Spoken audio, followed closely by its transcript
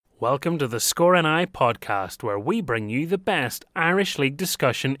Welcome to the Score and I podcast, where we bring you the best Irish League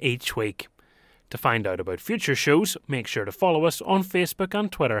discussion each week. To find out about future shows, make sure to follow us on Facebook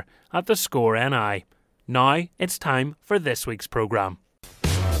and Twitter at the Score NI. Now it's time for this week's programme.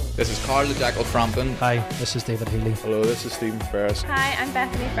 This is Carl the Jackal Frampton. Hi, this is David Healy. Hello, this is Stephen Ferris. Hi, I'm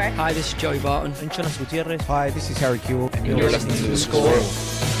Bethany Firth. Hi, this is Joey Barton. I'm Jonas Gutierrez. Hi, this is Harry Kewell. And you're listening to The Score.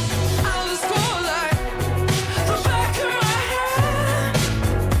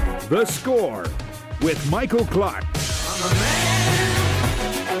 The Score with Michael Clark.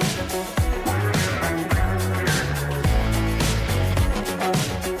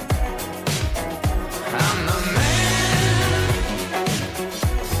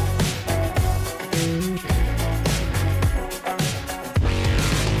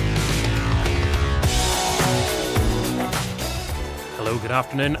 Good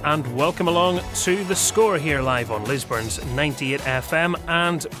afternoon and welcome along to The Score here live on Lisburn's 98 FM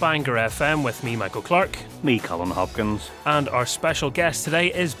and Bangor FM with me, Michael Clark. Me, Colin Hopkins. And our special guest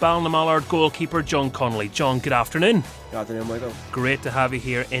today is Ballinamallard goalkeeper John Connolly. John, good afternoon. Good afternoon, Michael. Great to have you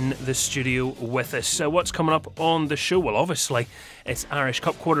here in the studio with us. So what's coming up on the show? Well, obviously, it's Irish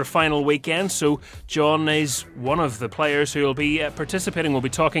Cup quarter-final weekend, so John is one of the players who will be participating. We'll be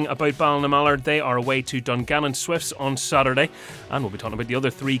talking about Ballinamallard. They are away to Dungannon Swifts on Saturday, and we'll be talking about the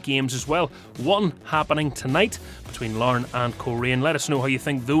other three games as well. One happening tonight between Larne and Coleraine. Let us know how you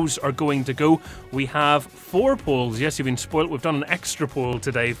think those are going to go. We have 4 polls. Yes, you've been spoilt. We've done an extra poll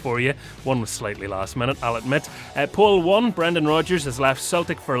today for you. One was slightly last minute, I'll admit. Poll 1, Brendan Rodgers has left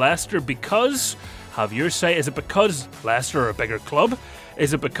Celtic for Leicester because... Have your say. Is it because Leicester are a bigger club?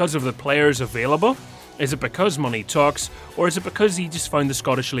 Is it because of the players available? Is it because money talks? Or is it because he just found the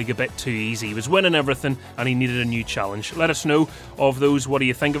Scottish League a bit too easy? He was winning everything and he needed a new challenge. Let us know of those. What do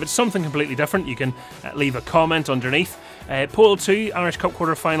you think? If it's something completely different, you can leave a comment underneath. Poll 2, Irish Cup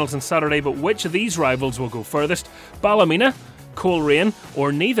quarter-finals on Saturday, but which of these rivals will go furthest? Ballymena, Coleraine,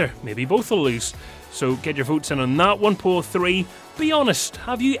 or neither? Maybe both will lose. So get your votes in on that one. Poll 3, be honest,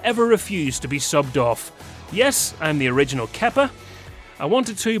 have you ever refused to be subbed off? Yes, I'm the original Kepa. I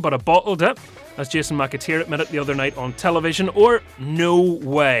wanted to, but I bottled it, as Jason McAteer admitted the other night on television. Or no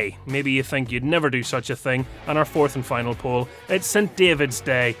way. Maybe you think you'd never do such a thing. And our 4th and final poll, it's St David's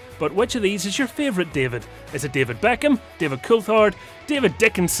Day. But which of these is your favourite David? Is it David Beckham, David Coulthard, David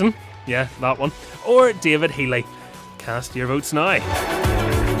Dickinson, yeah, that one, or David Healy? Cast your votes now.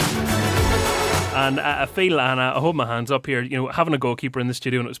 And I feel, and I hold my hands up here, you know, having a goalkeeper in the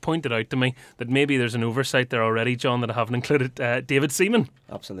studio, and it was pointed out to me that maybe there's an oversight there already, John, that I haven't included David Seaman.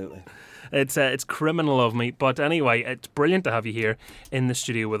 Absolutely. It's criminal of me, but anyway, it's brilliant to have you here in the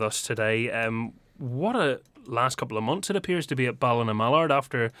studio with us today. What a last couple of months it appears to be at Ballinamallard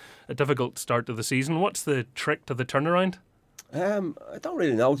after a difficult start to the season. What's the trick to the turnaround? I don't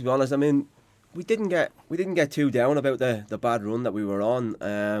really know, to be honest. I mean, we didn't get too down about the bad run that we were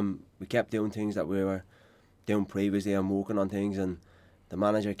on. We kept doing things that we were doing previously and working on things, and the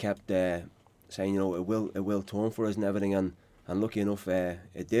manager kept saying, you know, it will turn for us and everything, and lucky enough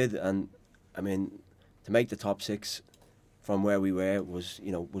it did. And I mean, to make the top 6 from where we were was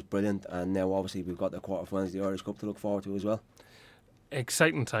brilliant. And now obviously we've got the quarterfinals of the Irish Cup to look forward to as well.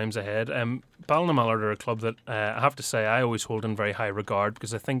 Exciting times ahead. Ballinamallard are a club that I have to say I always hold in very high regard,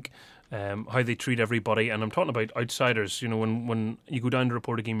 because I think how they treat everybody, and I'm talking about outsiders. You know, when you go down to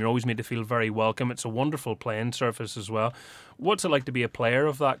report a game, you're always made to feel very welcome. It's a wonderful playing surface as well. What's it like to be a player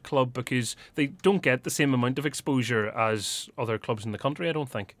of that club? Because they don't get the same amount of exposure as other clubs in the country, I don't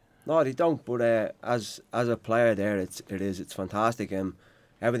think. No, they don't. But as a player there, it's fantastic.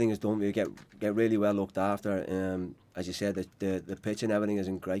 Everything is done. We get really well looked after. As you said, the pitch and everything is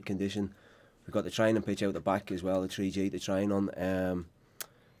in great condition. We've got the training pitch out the back as well, the 3G to train on.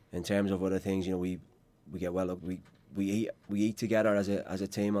 In terms of other things, you know, we get well up. We eat together as a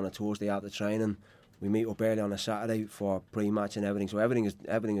team on a Thursday after training. We meet up early on a Saturday for pre-match and everything. So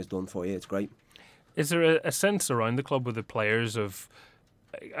everything is done for you. It's great. Is there a sense around the club with the players of,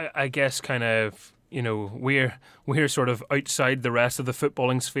 I guess, kind of, you know, we're sort of outside the rest of the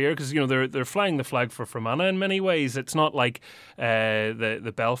footballing sphere, because, you know, they're flying the flag for Fermanagh in many ways. It's not like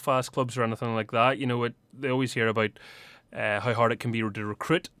the Belfast clubs or anything like that. You know, they always hear about how hard it can be to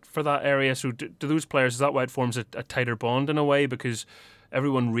recruit for that area. So do those players, is that why it forms a tighter bond in a way, because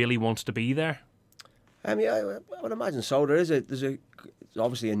everyone really wants to be there? Yeah, I would imagine so. There's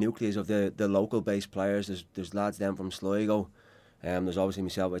obviously a nucleus of the local based players. There's lads down from Sligo. There's obviously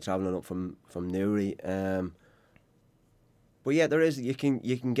myself travelling up from Newry. But yeah, there is. You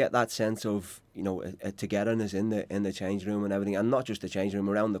can get that sense of, you know, a togetherness in the change room and everything, and not just the change room,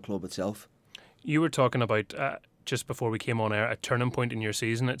 around the club itself. You were talking about just before we came on air, a turning point in your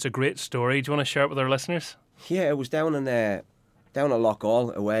season. It's a great story. Do you want to share it with our listeners? Yeah, it was down at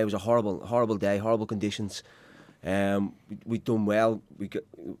Loughgall away. It was a horrible day, horrible conditions. We'd done well. It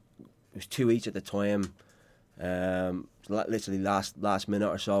was 2 each at the time. Literally last minute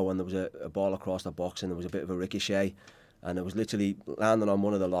or so, when there was a ball across the box and there was a bit of a ricochet, and it was literally landing on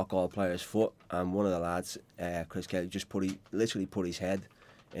one of the Loughgall players' foot, and one of the lads, Chris Kelly, just put his head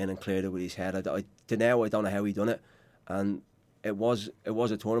in and cleared it with his head. I don't know how he done it, and it was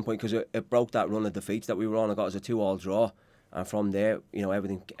a turning point, because it broke that run of defeats that we were on. It got us a 2-2 draw, and from there,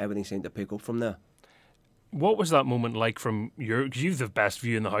 everything seemed to pick up from there. What was that moment like from because you've the best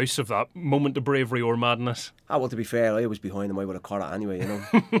view in the house of that moment of bravery or madness? Well, to be fair, I was behind him. I would have caught it anyway,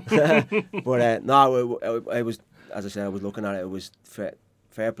 But no, it was, as I said, I was looking at it. It was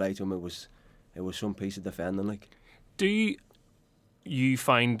fair play to him. It was some piece of defending, like. Do you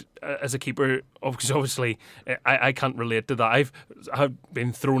find, as a keeper, because obviously I can't relate to that. I've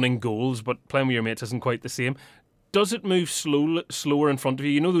been thrown in goals, but playing with your mates isn't quite the same. Does it move slower in front of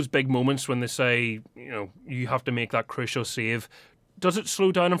you? You know those big moments when they say, you have to make that crucial save. Does it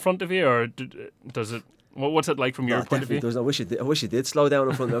slow down in front of you, or does it? What's it like from your point of view? Does. I wish it did slow down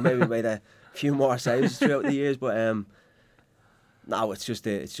in front of me. Maybe made a few more saves throughout the years, but no, it's just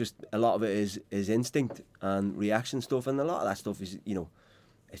a lot of it is instinct and reaction stuff, and a lot of that stuff is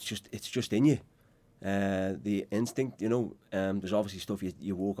it's just in you. The instinct, there's obviously stuff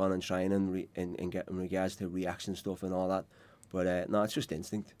you work on and training in regards to reaction stuff and all that, but no, it's just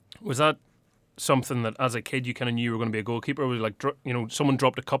instinct. Was that something that as a kid you kind of knew you were going to be a goalkeeper? Was it like, someone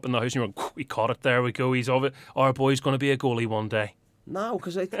dropped a cup in the house and you were, we caught it, there we go, he's of it, our boy's going to be a goalie one day? No,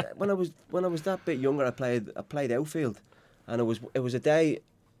 because when I was that bit younger, I played outfield, and it was a day.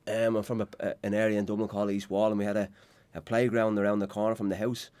 I'm from an area in Dublin called East Wall, and we had a playground around the corner from the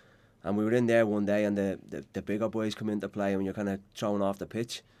house. And we were in there one day, and the bigger boys come into play, and you're kind of thrown off the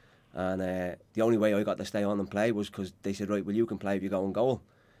pitch. And the only way I got to stay on and play was because they said, right, well, you can play if you go in goal.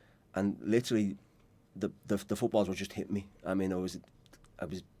 And literally, the footballs were just hitting me. I mean, I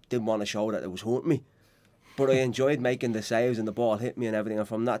didn't want to show that it was hurting me, but I enjoyed making the saves, and the ball hit me and everything. And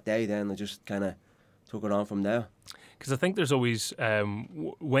from that day, then I just kind of took it on from there. Because I think there's always,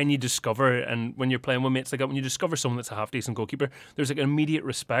 when you discover, and when you're playing with mates like that, when you discover someone that's a half-decent goalkeeper, there's like an immediate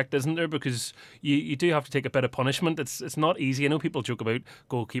respect, isn't there? Because you do have to take a bit of punishment. It's not easy. I know people joke about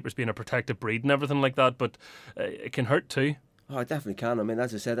goalkeepers being a protected breed and everything like that, but it can hurt too. Oh, it definitely can. I mean,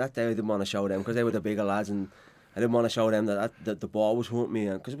 as I said, that day I didn't want to show them, because they were the bigger lads, and I didn't want to show them that the ball was hurting me,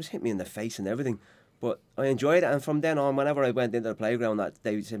 because it was hitting me in the face and everything. But I enjoyed it, and from then on, whenever I went into the playground, that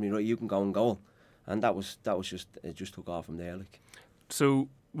they said to me, right, you can go and goal. And that was just, it just took off from there, like. So,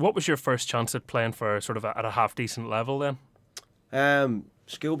 what was your first chance at playing for sort of at a half decent level then?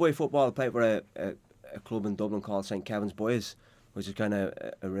 Schoolboy football. I played for a club in Dublin called St Kevin's Boys, which is kind of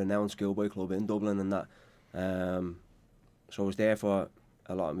a renowned schoolboy club in Dublin, and that. So I was there for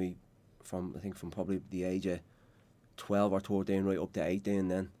a lot of me from probably the age of 12 or 13 right up to 18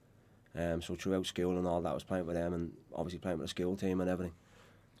 then. So throughout school and all that, I was playing with them, and obviously playing with the school team and everything.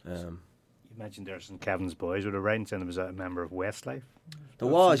 You mentioned there's St Kevin's Boys. Would I right in saying there was a member of Westlife? There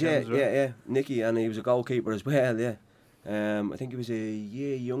was, yeah, Nicky, and he was a goalkeeper as well, yeah. I think he was a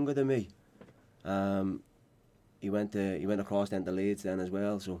year younger than me. He went across then to Leeds then as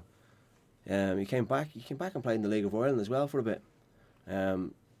well. So he came back and played in the League of Ireland as well for a bit.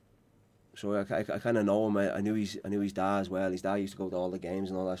 So I kind of know him. I knew his dad as well. His dad used to go to all the games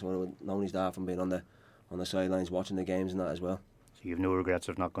and all that. So I would known his dad from being on the sidelines watching the games and that as well. So you have no regrets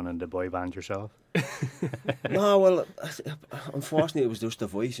of not going into the boy band yourself? No, well, unfortunately it was just the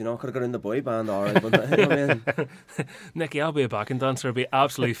voice, I could have got in the boy band alright, but you know what I mean? Nicky, I'll be a backing dancer, I'll be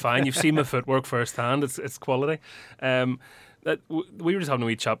absolutely fine. You've seen my footwork firsthand, it's quality. We were just having a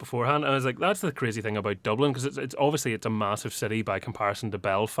wee chat beforehand, and I was like, that's the crazy thing about Dublin, because it's obviously it's a massive city by comparison to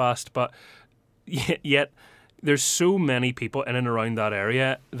Belfast, but yet there's so many people in and around that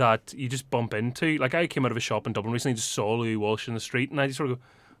area that you just bump into. Like, I came out of a shop in Dublin recently, just saw Louis Walsh in the street, and I just sort of go,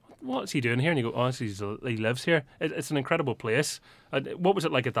 what's he doing here? And you go, oh, he lives here. It's an incredible place. What was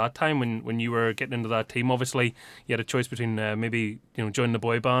it like at that time when you were getting into that team? Obviously, you had a choice between maybe joining the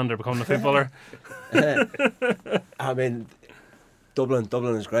boy band or becoming a footballer. I mean, Dublin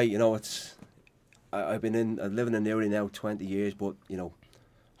is great. I've been living in Newry now 20 years, but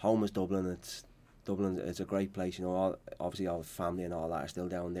home is Dublin. It's a great place. Obviously all the family and all that are still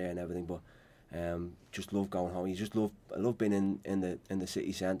down there and everything, but just love going home. I love being in the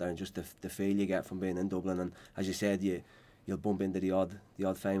city centre, and just the feel you get from being in Dublin. And as you said, you'll bump into the odd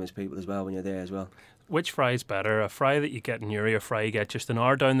famous people as well when you're there as well. Which fry is better, a fry that you get in Newry or a fry you get just an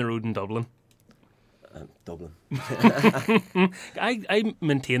hour down the road in Dublin? Dublin. I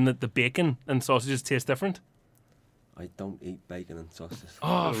maintain that the bacon and sausages taste different. I don't eat bacon and sausages.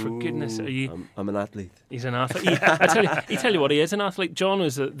 Oh, for goodness! Are you? I'm an athlete. He's an athlete. I tell you what, he is an athlete. John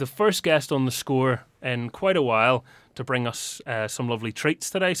was the first guest on the score in quite a while to bring us some lovely treats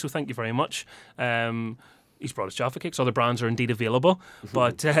today. So thank you very much. He's brought us Jaffa cakes. Other brands are indeed available,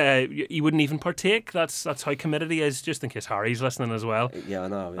 but he wouldn't even partake. That's how committed he is. Just in case Harry's listening as well. Yeah, I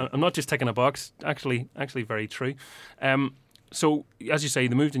know. Yeah. I'm not just ticking a box. Actually, very true. So as you say,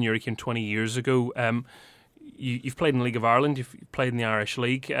 they moved in European 20 years ago. You've played in the League of Ireland. You've played in the Irish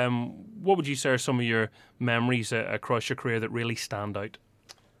League. What would you say are some of your memories across your career that really stand out?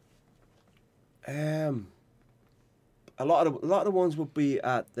 A lot of the ones would be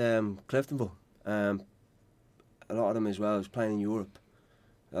at Cliftonville. A lot of them as well. I was playing in Europe.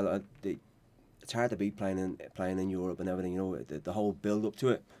 It's hard to beat playing in Europe and everything. You know, the whole build up to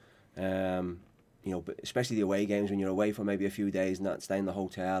it. You know, but especially the away games when you're away for maybe a few days and not staying in the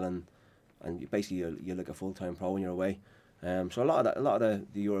hotel and you're like a full-time pro when you're away. So a lot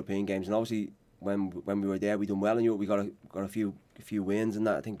of the European games, and obviously when we were there, we done well in Europe. We got a few wins and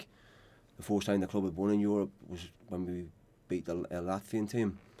that. I think the first time the club had won in Europe was when we beat the Latvian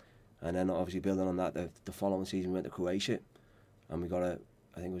team. And then obviously building on that, the following season we went to Croatia, and we got I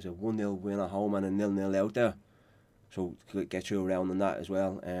think it was a 1-0 win at home and a 0-0 out there. So to get through around on that as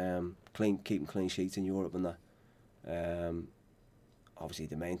well. Keeping clean sheets in Europe and that. Obviously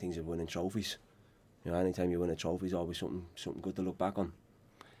the main things are winning trophies. You know, anytime you win a trophy is always something good to look back on.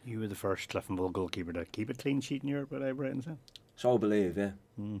 You were the first Cliftonville goalkeeper to keep a clean sheet in Europe, what I read. So I believe, yeah.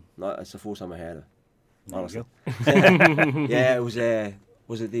 No, it's the first time I heard it. Honestly. Yeah, it was. I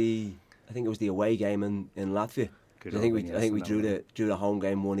think it was the away game in Latvia. I think we drew the home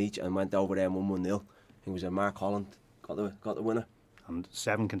game 1 each and went over there and won 1-0. I think it was Mark Holland got the winner. And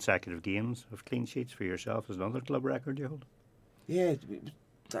 7 consecutive games of clean sheets for yourself is another club record you hold. Yeah,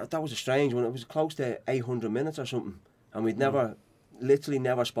 that was a strange one. It was close to 800 minutes or something, and we'd literally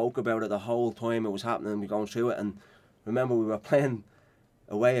never spoke about it the whole time it was happening. We going through it, and remember we were playing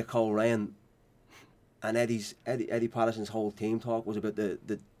away at Coleraine, and Eddie Patterson's whole team talk was about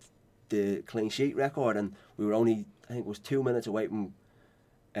the clean sheet record, and we were only, I think it was 2 minutes away from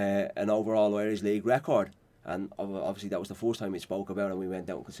an overall Irish League record. And obviously that was the first time we spoke about it, and we went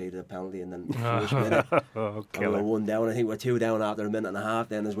down and conceded a penalty, and then the first minute we were 1 down. I think we were 2 down after a minute and a half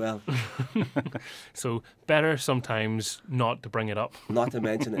then as well. So better sometimes not to bring it up. Not to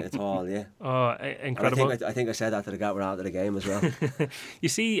mention it at all, yeah. Oh, incredible. I think I said that to the gaffer after the game as well. You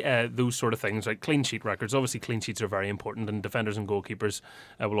see those sort of things like clean sheet records. Obviously clean sheets are very important, and defenders and goalkeepers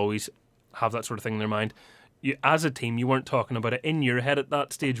will always have that sort of thing in their mind. You, as a team, you weren't talking about it in your head at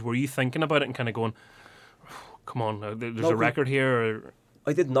that stage. Were you thinking about it and kind of going, come on, there's a record here? Or?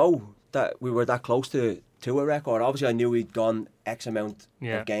 I didn't know that we were that close to a record. Obviously I knew we'd gone X amount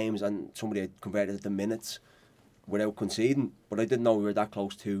of games and somebody had converted it to minutes without conceding, but I didn't know we were that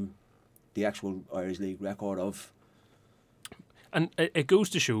close to the actual Irish League record of. And it goes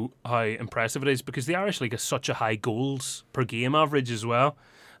to show how impressive it is, because the Irish League has such a high goals per game average as well.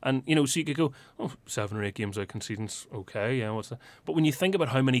 And, you know, so you could go, 7 or 8 games out conceding's okay, yeah, what's that? But when you think about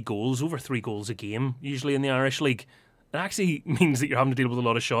how many goals, over 3 goals a game, usually in the Irish League, it actually means that you're having to deal with a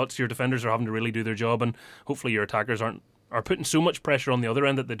lot of shots. Your defenders are having to really do their job, and hopefully your attackers are putting so much pressure on the other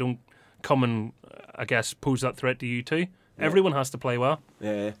end that they don't come and, I guess, pose that threat to you too. Yeah. Everyone has to play well.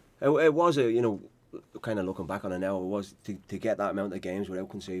 Yeah, it was kind of looking back on it now, it was to get that amount of games without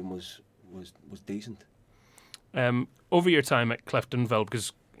conceding was decent. Over your time at Cliftonville,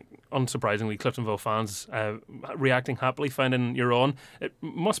 because unsurprisingly Cliftonville fans reacting happily, finding you're on, it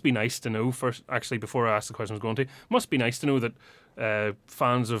must be nice to know, first actually before I ask the question I was going to, must be nice to know that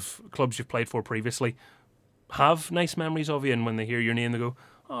fans of clubs you've played for previously have nice memories of you, and when they hear your name they go,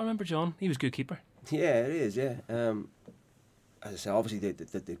 oh, I remember John, he was goalkeeper. Yeah, it is, yeah. As I say, obviously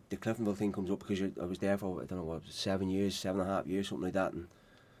the Cliftonville thing comes up because I was there for, I don't know what, 7 years, 7.5 years, something like that, and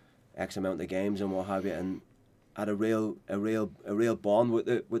X amount of games and what have you, and had a real bond with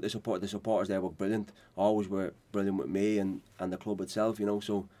the support. The supporters there were brilliant, always were brilliant with me and the club itself, you know,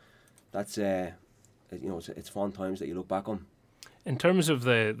 so that's it's fun times that you look back on. In terms of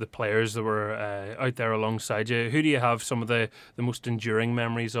the players that were out there alongside you, who do you have some of the most enduring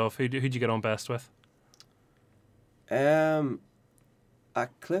memories of? Who'd you get on best with?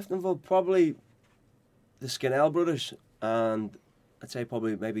 At Cliftonville, probably the Skinnell brothers, and I'd say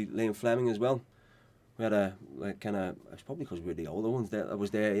probably maybe Liam Fleming as well. We had it's probably because we were the older ones that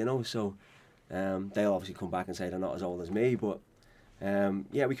was there, you know, so they'll obviously come back and say they're not as old as me, but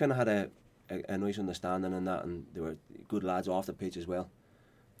we kind of had a nice understanding in that, and they were good lads off the pitch as well.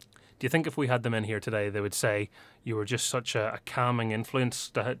 Do you think if we had them in here today, they would say you were just such a calming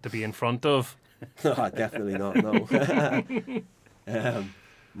influence to be in front of? No, definitely not. No,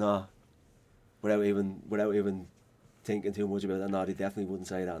 no. Without even thinking too much about that, no, they definitely wouldn't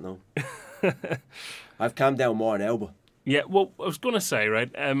say that. No, I've calmed down more now, but yeah. Well, I was going to say,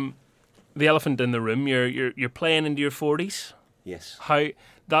 right, the elephant in the room. You're playing into your 40s. yes. How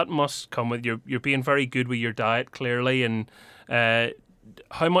that must come with you're being very good with your diet, clearly, and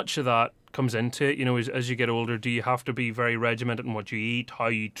how much of that comes into it? You know, as you get older, do you have to be very regimented in what you eat, how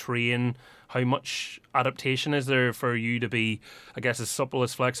you train? How much adaptation is there for you to be, I guess, as supple,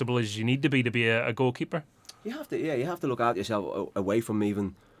 as flexible as you need to be a goalkeeper? You have to, yeah. You have to look after yourself away from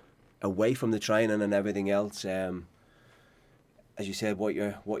the training and everything else. As you said, what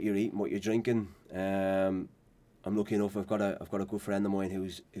you're eating, what you're drinking. I'm lucky enough. I've got a good friend of mine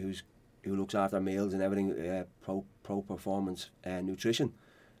who looks after meals and everything. Pro Performance Nutrition,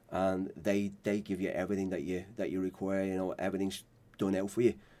 and they give you everything that you require. You know, everything's done out for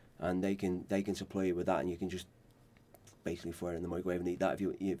you, and they can supply you with that, and you can just basically fire it in the microwave and eat that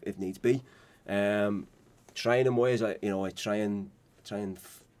if needs be. Training wise, I train I think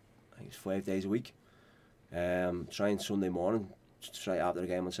it's 5 days a week. Train Sunday morning, straight after the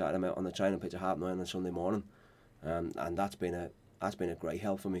game on Saturday. I'm out on the training pitch at 9:30 on Sunday morning, and that's been a great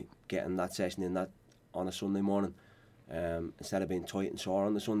help for me, getting that session in that on a Sunday morning. Instead of being tight and sore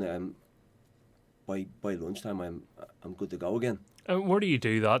on the Sunday, by lunchtime I'm good to go again. Where do you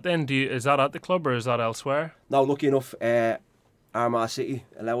do that then? Is that at the club or is that elsewhere? No, lucky enough, Armagh City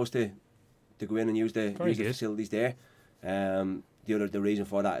allow us to go in and use the facilities there. The reason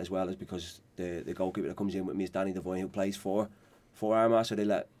for that as well is because the goalkeeper that comes in with me is Danny Devine, who plays for Armagh, so they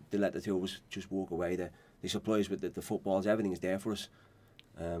let the two of us just walk away. They supply us with the footballs, everything is there for us.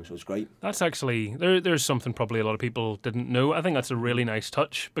 So it's great. That's actually there's something probably a lot of people didn't know. I think that's a really nice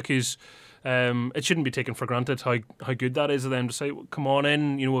touch, because it shouldn't be taken for granted how good that is of them to say, well, come on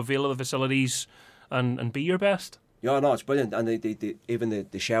in, avail of the facilities and be your best. Yeah, no, it's brilliant, and they even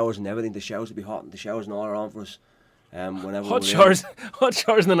the showers and everything. The showers will be hot, and the showers and all are on for us. Whenever hot showers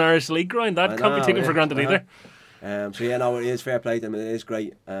in an Irish league ground, that can't be taken for granted either. So yeah, no, it is fair play to them. It is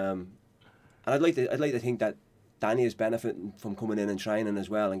great, and I'd like to think that Danny is benefiting from coming in and training as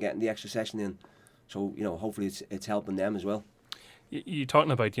well and getting the extra session in. So hopefully it's helping them as well. You're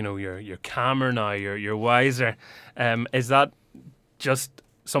talking about you're calmer now, you're wiser. Is that just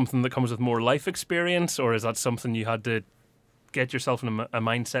something that comes with more life experience, or is that something you had to get yourself in a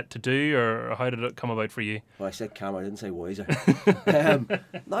mindset to do, or how did it come about for you? Well, I said calmer, I didn't say wiser.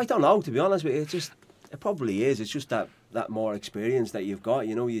 No, I don't know, to be honest with you. It probably is. It's just that more experience that you've got.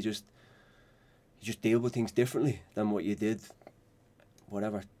 You just deal with things differently than what you did,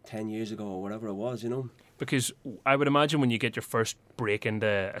 10 years ago or whatever it was, Because I would imagine when you get your first break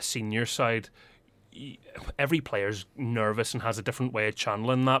into a senior side, every player's nervous and has a different way of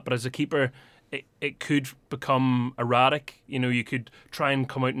channeling that. But as a keeper, it could become erratic. You could try and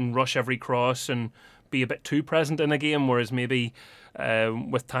come out and rush every cross and be a bit too present in a game, whereas maybe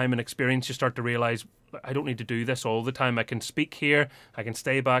with time and experience you start to realise, I don't need to do this all the time. I can speak here, I can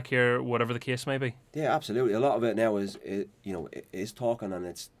stay back here, whatever the case may be. Yeah, absolutely. A lot of it now is talking, and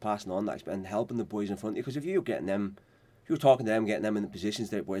it's passing on that and helping the boys in front of you. Because if you're talking to them, getting them in the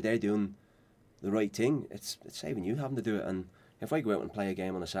positions where they're doing the right thing, it's saving you having to do it. And if I go out and play a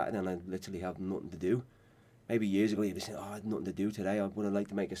game on a Saturday and I literally have nothing to do, maybe years ago you'd be saying, I had nothing to do today, I would have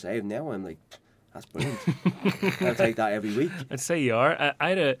liked to make a save. Now I'm like, that's brilliant. I'll take that every week. I'd say you are. I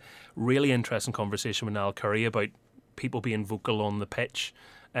had a really interesting conversation with Niall Curry about people being vocal on the pitch,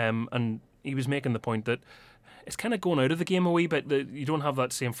 and he was making the point that it's kind of going out of the game a wee bit, that you don't have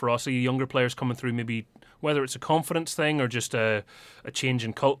that same ferocity. Younger players coming through, maybe whether it's a confidence thing or just a change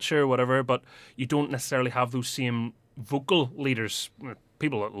in culture, whatever, but you don't necessarily have those same vocal leaders,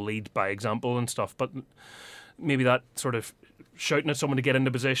 people that lead by example and stuff, but maybe that sort of shouting at someone to get into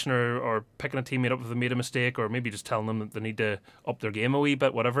position, or picking a teammate up if they made a mistake, or maybe just telling them that they need to up their game a wee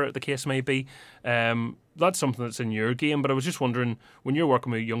bit, whatever the case may be. That's something that's in your game, but I was just wondering, when you're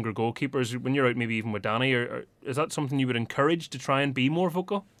working with younger goalkeepers, when you're out maybe even with Danny, or is that something you would encourage to try and be more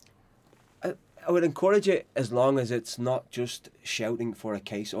vocal? I would encourage it, as long as it's not just shouting for a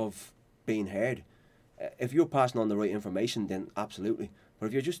case of being heard. If you're passing on the right information, then absolutely. But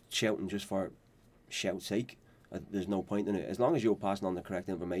if you're just shouting just for shout's sake, there's no point in it. As long as you're passing on the correct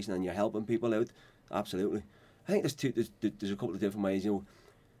information and you're helping people out, absolutely. I think there's a couple of different ways.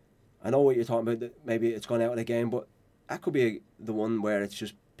 I know what you're talking about, that maybe it's gone out of the game, but that could be the one where it's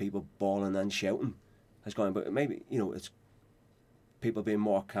just people bawling and shouting has gone. But maybe it's people being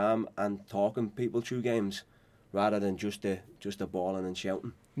more calm and talking people through games, rather than just the bawling and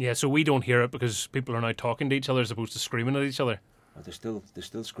shouting. Yeah, so we don't hear it because people are now talking to each other as opposed to screaming at each other. Oh, they're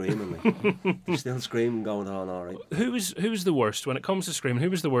still screaming. Like. They're still screaming, going on all right. Who's the worst when it comes to screaming? Who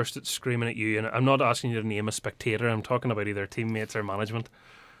was the worst at screaming at you? And I'm not asking you to name a spectator. I'm talking about either teammates or management.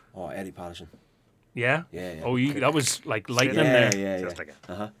 Oh, Eddie Patterson. Yeah? Yeah. Oh, that was like lightning there.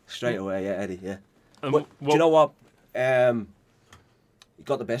 Yeah. Straight away, yeah, Eddie, yeah. What, do you know what? He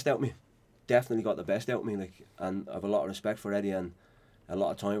got the best out of me. Definitely got the best out of me. Like, and I have a lot of respect for Eddie and a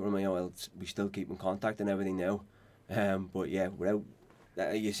lot of time for him. You know, we still keep in contact and everything now. But yeah, without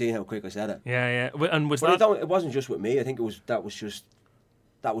you see how quick I said it. Yeah. And was but that? It wasn't just with me. I think that was just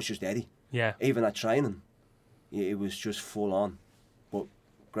Eddie. Yeah. Even at training, it was just full on. But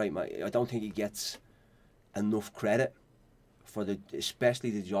great, man. I don't think he gets enough credit for especially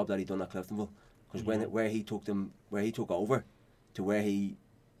the job that he done at Cliftonville. Because where he took over to where he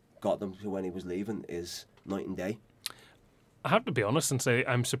got them to when he was leaving is night and day. I have to be honest and say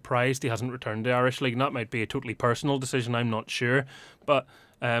I'm surprised he hasn't returned to Irish League. And that might be a totally personal decision, I'm not sure. But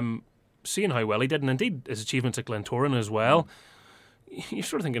seeing how well he did, and indeed his achievements at Glentoran as well, you're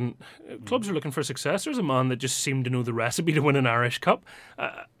sort of thinking clubs are looking for a successor. There's a man that just seemed to know the recipe to win an Irish Cup.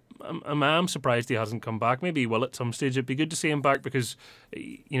 I'm surprised he hasn't come back. Maybe he will at some stage. It'd be good to see him back because,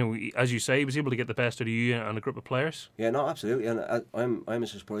 as you say, he was able to get the best out of you and a group of players. Yeah, no, absolutely. And I'm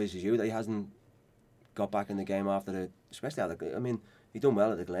as surprised as you that he hasn't got back in the game especially after. I mean, he done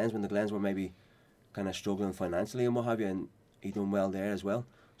well at the Glens when the Glens were maybe kind of struggling financially and what have you, and he done well there as well.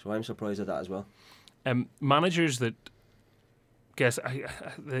 So I'm surprised at that as well. Managers that. Guess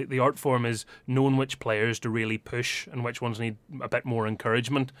the art form is knowing which players to really push and which ones need a bit more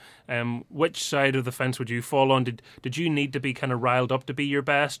encouragement. Which side of the fence would you fall on? Did you need to be kind of riled up to be your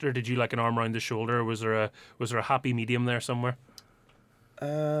best, or did you like an arm around the shoulder? Or was there a happy medium there somewhere?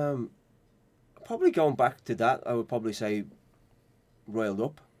 Probably going back to that, I would probably say riled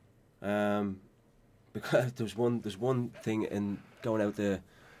up. Because there's one thing in going out there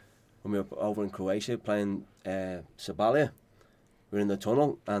when we were over in Croatia playing Sabalia. We were in the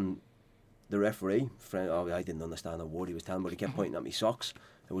tunnel and the referee, I didn't understand a word he was telling me, but he kept pointing at me socks.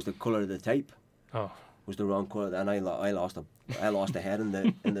 It was the colour of the tape. It was the wrong colour, and I lost a head in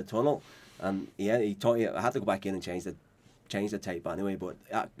the tunnel. And he taught me I had to go back in and change the tape anyway. But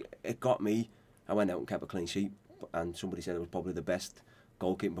it got me. I went out and kept a clean sheet, and somebody said it was probably the best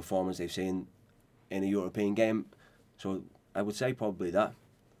goalkeeping performance they've seen in a European game. So I would say probably that.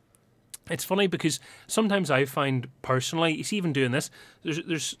 It's funny because sometimes I find personally, you see, even doing this,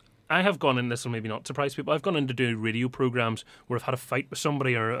 I have gone in, this will maybe not surprise people, I've gone in to do radio programmes where I've had a fight with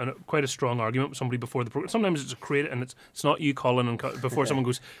somebody or quite a strong argument with somebody before the programme. Sometimes it's a creative, and it's not you calling and before someone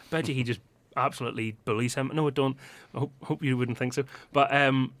goes, bet you he just absolutely bullies him. No, I don't. I hope you wouldn't think so. But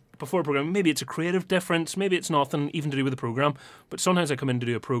before a programme, maybe it's a creative difference, maybe it's nothing even to do with the programme, but sometimes I come in to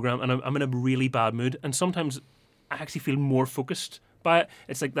do a programme and I'm in a really bad mood, and sometimes I actually feel more focused by it.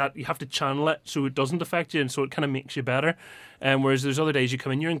 It's like that, you have to channel it so it doesn't affect you, and so it kind of makes you better. Whereas there's other days you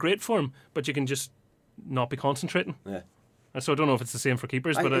come in, you're in great form, but you can just not be concentrating. Yeah. And so I don't know if it's the same for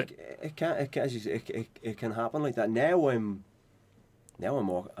keepers, but it can happen like that. Now I'm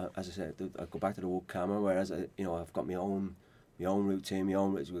more, as I said, I go back to the old camera. Whereas I've got my own routine, my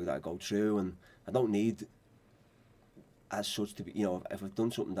own ritual that I go through, and I don't need as such to be. If I've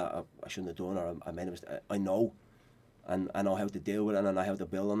done something that I shouldn't have done, or I made a mistake, I know. And I know how to deal with it, and I know how to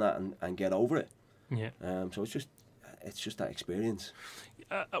build on that and get over it. Yeah. So it's just that experience.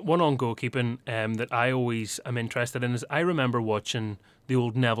 One on goalkeeping that I always am interested in is I remember watching the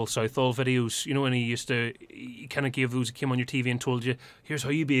old Neville Southall videos. When he kind of gave those, he came on your TV and told you, here's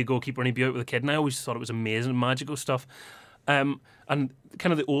how you be a goalkeeper, and he'd be out with a kid. And I always thought it was amazing, magical stuff. And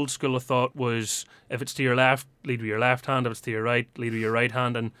kind of the old school of thought was, if it's to your left, lead with your left hand. If it's to your right, lead with your right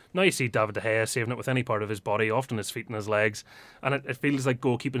hand. And now you see David De Gea saving it with any part of his body, often his feet and his legs. And it feels like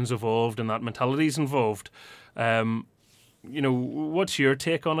goalkeeping's evolved and that mentality's involved. What's your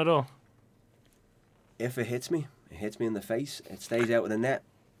take on it all? If it hits me in the face, it stays out of the net,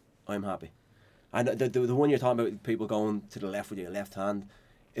 I'm happy. And the one you're talking about, people going to the left with your left hand,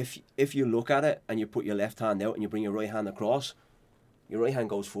 if you look at it and you put your left hand out and you bring your right hand across, your right hand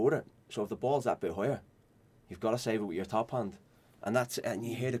goes forward it. So if the ball's that bit higher, you've got to save it with your top hand. And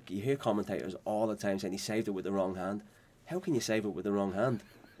you hear commentators all the time saying he saved it with the wrong hand. How can you save it with the wrong hand?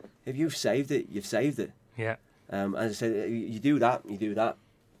 If you've saved it, you've saved it. Yeah. As I said, you do that.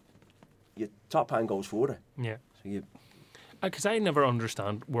 Your top hand goes forward it. Yeah. So because I never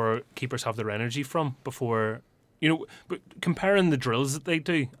understand where keepers have their energy from before. But comparing the drills that they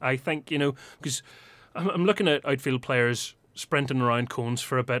do, I think, because I'm looking at outfield players sprinting around cones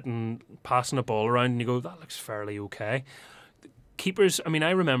for a bit and passing a ball around, and you go, that looks fairly okay. Keepers, I mean,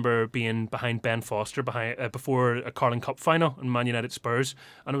 I remember being behind Ben Foster before a Carling Cup final in Man United Spurs,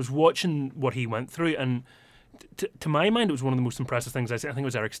 and I was watching what he went through, and to my mind, it was one of the most impressive things I think it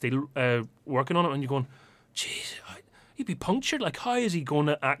was Eric Steele working on it, and you're going, jeez, he'd be punctured. Like, how is he going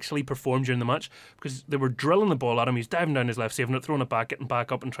to actually perform during the match? Because they were drilling the ball at him, he's diving down his left, saving it, throwing it back, getting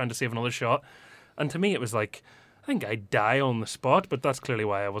back up and trying to save another shot. And to me, it was like, I think I'd die on the spot, but that's clearly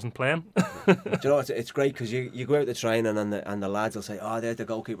why I wasn't playing. Do you know, it's great because you go out to training and the lads will say, oh, they're the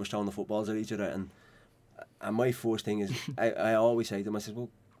goalkeepers throwing the footballs at each other. And my first thing is, I always say to them, I said, well,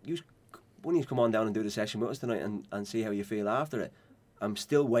 why don't you come on down and do the session with us tonight and see how you feel after it? I'm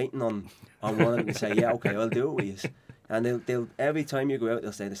still waiting on one of them to say, yeah, okay, I'll do it with you. And they'll every time you go out,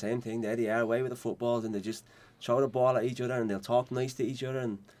 they'll say the same thing. There they are, away with the footballs, and they just throw the ball at each other, and they'll talk nice to each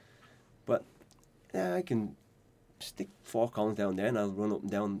other. But yeah, I can stick 4 cones down there and I'll run up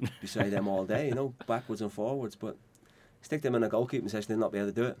and down beside them all day, backwards and forwards. But stick them in a goalkeeping session, they'll not be able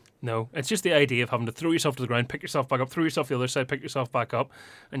to do it. No, it's just the idea of having to throw yourself to the ground, pick yourself back up, throw yourself the other side, pick yourself back up,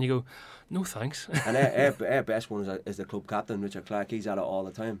 and you go, no thanks. And our best one is the club captain, Richard Clark. He's at it all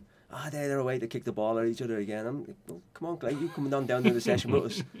the time. They're away to kick the ball at each other again. I'm like, well, come on, Clay, you coming down to the session with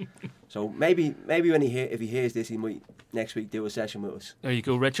us. So maybe when if he hears this, he might next week do a session with us. There you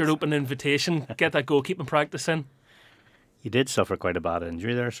go, Richard. Open invitation. Get that goalkeeping practice in. You did suffer quite a bad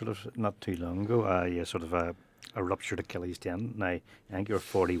injury there, sort of not too long ago. You sort of a ruptured Achilles tendon. Now, I think you were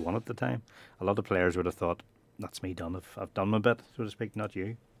 41 at the time. A lot of players would have thought, that's me done. I've done my bit, so to speak. Not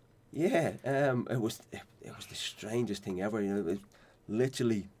you. Yeah, it was the strangest thing ever. It was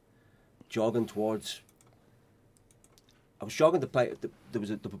literally jogging towards. I was jogging to play.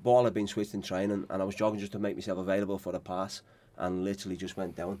 The ball had been switched in training, and I was jogging just to make myself available for the pass, and literally just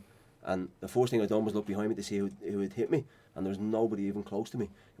went down. And the first thing I'd done was look behind me to see who had hit me, and there was nobody even close to me.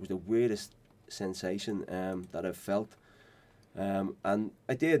 It was the weirdest sensation that I've felt. And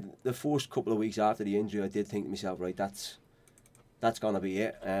I did, the first couple of weeks after the injury, I did think to myself, right, that's gonna be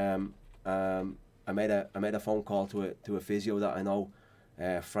it. I made a phone call to a physio that I know,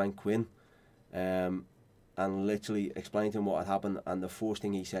 Frank Quinn, and literally explained to him what had happened. And the first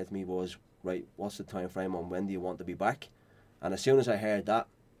thing he said to me was, right, what's the time frame on when do you want to be back? And as soon as I heard that,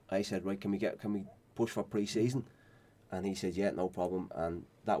 I said, right, can we push for pre-season? And he said, yeah, no problem. And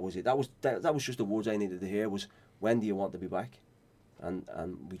that was it. That was just the words I needed to hear, was, when do you want to be back? And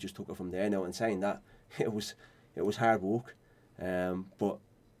we just took it from there. Now, in saying that, it was hard work, but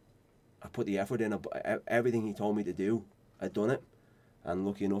I put the effort in. Everything he told me to do, I'd done it, and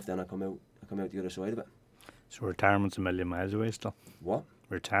lucky enough, then I come out the other side of it. So retirement's a million miles away still. What?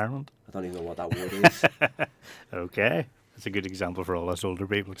 Retirement? I don't even know what that word is. Okay. That's a good example for all us older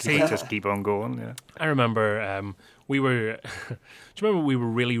people. Just keep on going. Yeah. I remember we were. Do you remember we were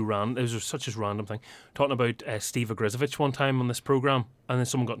really it was such a random thing, talking about Steve Ogrizovic one time on this programme, and then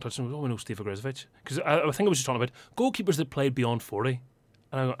someone got in touch and we know Steve Ogrizovic, because I think I was just talking about goalkeepers that played beyond 40.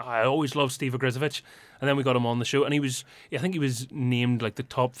 And I always loved Steve Ogrizovic, and then we got him on the show, and I think he was named like the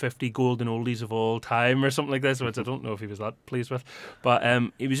top 50 golden oldies of all time or something like this, which I don't know if he was that pleased with, but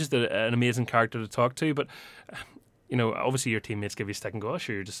he was just an amazing character to talk to. But obviously your teammates give you a stick and go, oh,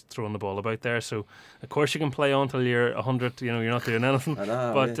 sure, you're just throwing the ball about there, so of course you can play on till you're 100, you're not doing anything. I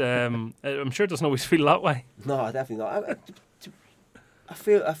know, but yeah. I'm sure it doesn't always feel that way. No, definitely not. I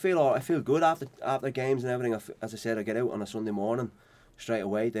feel good after games and everything. As I said, I get out on a Sunday morning straight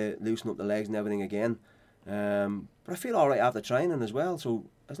away to loosen up the legs and everything again. But I feel all right after training as well. So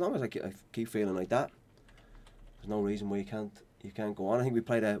as long as I keep feeling like that, there's no reason why you can't go on. I think we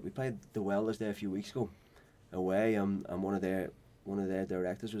played the Welders there a few weeks ago away, and one of their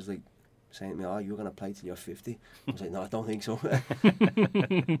directors was like saying to me, "Oh, you're going to play till you're 50." I was like, "No, I don't think so."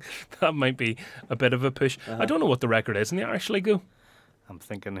 That might be a bit of a push. I don't know what the record is in the Irish League, though. I'm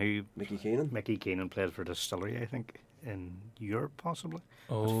thinking who Mickey Keenan. Mickey Keenan played for Distillery, I think, in Europe possibly.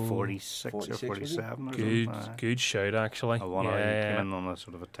 Oh, 46 or 47 or good, something. Good shout, actually. I wonder he came in on a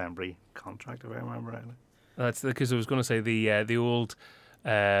sort of a temporary contract, if I remember rightly. That's because I was going to say the old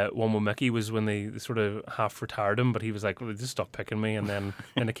one with Mickey was when they sort of half retired him, but he was like, well, they just stopped picking me, and then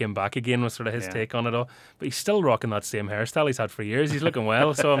it came back again, was sort of his take on it all. But he's still rocking that same hairstyle he's had for years. He's looking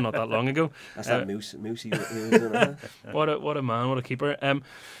well. Saw him not that long ago. That's that moosey. What a man, what a keeper.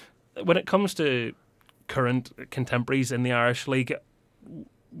 When it comes to current contemporaries in the Irish League,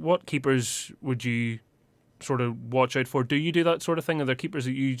 what keepers would you sort of watch out for? Do you do that sort of thing? Are there keepers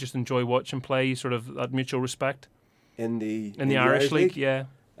that you just enjoy watching play, sort of that mutual respect? In the Irish League, yeah.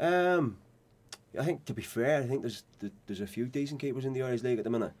 I think, to be fair, I think there's a few decent keepers in the Irish League at the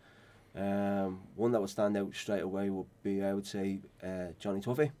minute. One that would stand out straight away would be, I would say, Johnny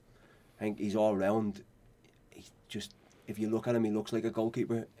Tuffy. I think he's all round. He's just, if you look at him, he looks like a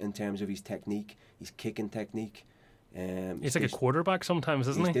goalkeeper in terms of his technique, his kicking technique. He's like a quarterback sometimes,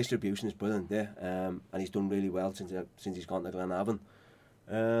 isn't he? His distribution is brilliant, yeah. And he's done really well since he's gone to Glenavon.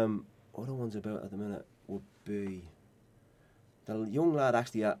 Other ones about at the minute would be the young lad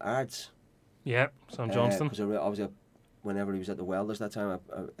actually at Ards. Yeah, Sam Johnston. Because obviously, whenever he was at the Welders that time,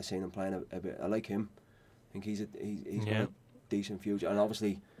 I seen him playing a bit. I like him. I think he's got a decent future. And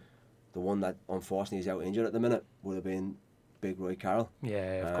obviously, the one that unfortunately is out injured at the minute would have been Big Roy Carroll.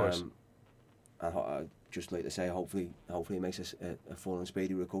 Yeah, of course. And I'd just like to say, hopefully he makes a full and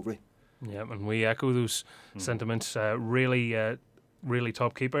speedy recovery. Yeah, and we echo those sentiments. Really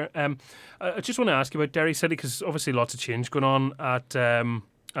top keeper. I just want to ask you about Derry City, because obviously lots of change going on at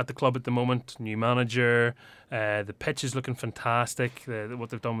the club at the moment. New manager, the pitch is looking fantastic. What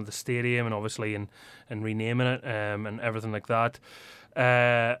they've done with the stadium, and obviously in renaming it, and everything like that.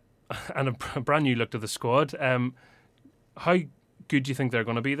 And a brand new look to the squad. How good do you think they're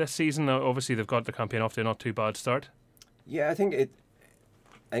going to be this season? Obviously they've got the campaign off to a not too bad start. Yeah, I think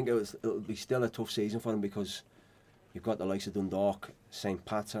it'll be still a tough season for them, because you've got the likes of Dundalk, St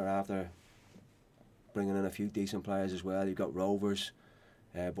Pat's are after bringing in a few decent players as well. You've got Rovers,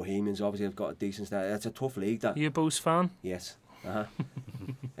 Bohemians obviously have got a decent start. It's a tough league. That. Are you a Bows fan? Yes. My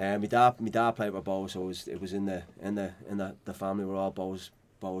dad played with Bows, so it was in the family. We're all Bows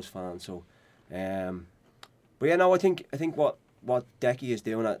fans. So, but yeah, no, I think what Decky is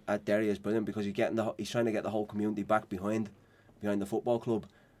doing at Derry is brilliant, because he's trying to get the whole community back behind the football club.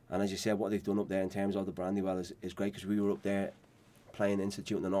 And as you said, what they've done up there in terms of the Brandywell is great, because we were up there playing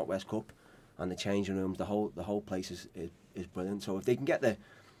Institute in the North West Cup, and the changing rooms, the whole place is brilliant. So if they can get the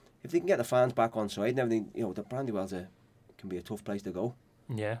fans back on side and everything, the Brandywell's can be a tough place to go.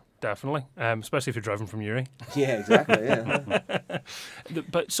 Yeah, definitely. Especially if you're driving from Uri. Yeah, exactly. Yeah.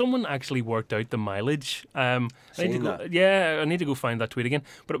 But someone actually worked out the mileage. I need to go find that tweet again.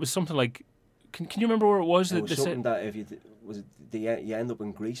 But it was something like, can you remember where it was? It was something that if you end up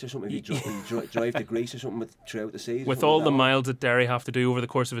in Greece or something, if you drive to Greece or something throughout the season. With all the miles that Derry have to do over the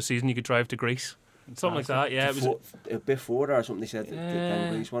course of a season, you could drive to Greece. Something like that, yeah. It was a bit further or something, they said.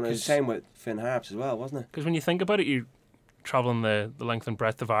 Greece one. It was the same with Finn Harps as well, wasn't it? Because when you think about it, you're travelling the length and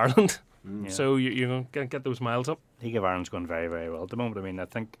breadth of Ireland. So you're going to get those miles up. League of Ireland's going very, very well at the moment. I mean, I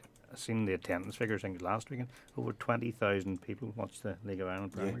think I've seen the attendance figures. I think last weekend over 20,000 people watched the League of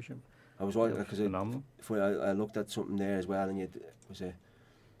Ireland Premiership. I was watching because phenomenal. I looked at something there as well, and it was a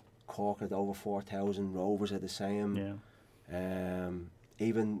Cork had over 4,000, Rovers had the same. Yeah.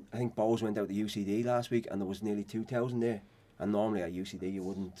 Even I think Bows went out to UCD last week, and there was nearly 2,000 there. And normally at UCD you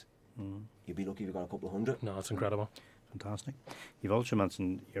wouldn't. You'd be lucky if you got a couple of hundred. No, it's incredible. Fantastic. You've also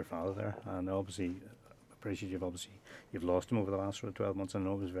mentioned your father there, and obviously appreciate you've lost him over the last sort of 12 months. I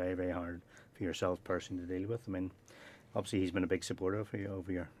know it was very, very hard for yourself personally to deal with. I mean, obviously he's been a big supporter for you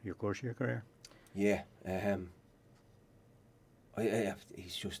over your course of your career. Yeah.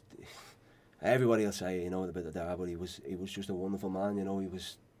 He's just. Everybody will say, a bit of that, but he was just a wonderful man.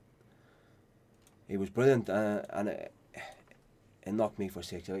 He was brilliant, and it knocked me for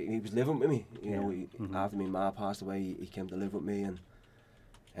six. He was living with me. After my ma passed away, he came to live with me, and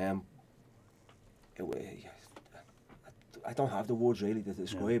I don't have the words really to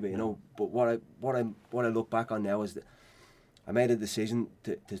describe it, But what I look back on now is that I made a decision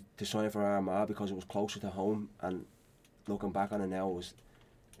to sign for Armagh because it was closer to home, and looking back on it now,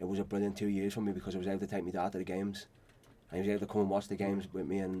 it was a brilliant 2 years for me, because I was able to take my dad to the games, and he was able to come and watch the games with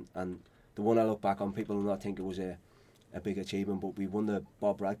me, and the one I look back on, people will not think it was a big achievement, but we won the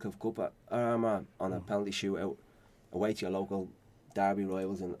Bob Radcliffe Cup at Armagh on a penalty shootout away to your local derby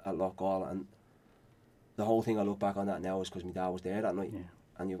rivals at Loughgall, and the whole thing I look back on that now is because my dad was there that night,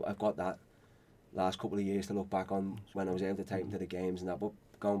 and I've got that last couple of years to look back on when I was able to take him to the games and that. But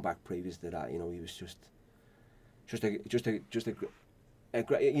going back previous to that, he was just a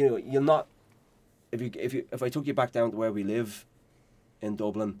great. You'll not if I took you back down to where we live in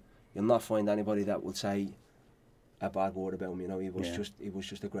Dublin, you'll not find anybody that would say a bad word about him. He was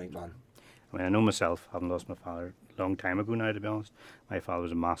just a great man. I mean, I know myself, having lost my father a long time ago now, to be honest. My father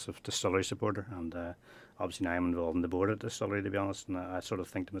was a massive Distillery supporter, and obviously now I'm involved in the board at Distillery, to be honest, and I sort of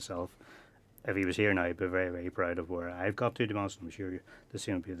think to myself, if he was here now, I'd be very, very proud of where I've got to be honest. I'm sure the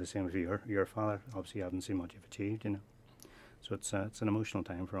same would be the same for your father. Obviously you haven't seen what you've achieved, So it's an emotional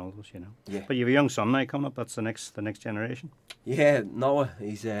time for all of us, Yeah. But you have a young son now coming up. That's the next generation. Yeah, Noah.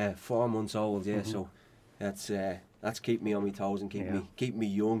 He's 4 months old. Yeah, so that's keep me on my toes and keep me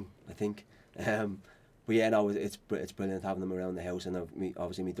young, I think. But But yeah, no, it's brilliant having them around the house, and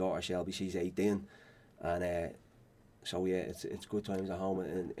obviously my daughter Shelby, she's 18, and so yeah, it's good times at home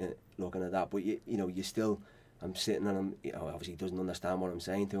and looking at that. But you still, I'm sitting and I'm, obviously he doesn't understand what I'm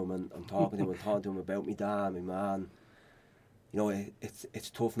saying to him, and I'm talking to him about my dad, my man. It's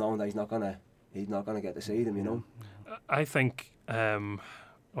tough knowing that he's not gonna get to see them. I think,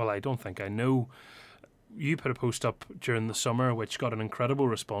 well, I don't think I know. You put a post up during the summer which got an incredible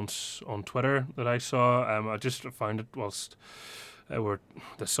response on Twitter that I saw. I just found it whilst where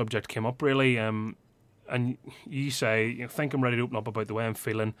the subject came up, really. And you say, think I'm ready to open up about the way I'm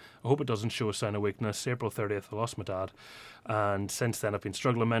feeling. I hope it doesn't show a sign of weakness. April 30th, I lost my dad. And since then, I've been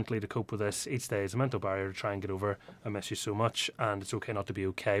struggling mentally to cope with this. Each day is a mental barrier to try and get over. I miss you so much. And it's okay not to be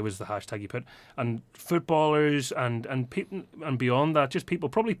okay, was the hashtag you put. And footballers and people and beyond that, just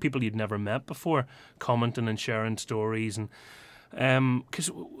probably people you'd never met before, commenting and sharing stories. And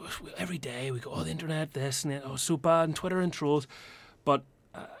because every day we go, the internet, this and that, so bad, and Twitter and trolls. But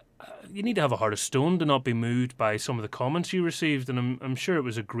you need to have a heart of stone to not be moved by some of the comments you received, and I'm sure it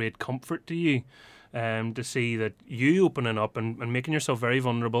was a great comfort to you to see that you opening up and making yourself very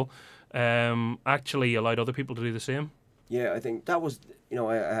vulnerable actually allowed other people to do the same. Yeah, I think that was,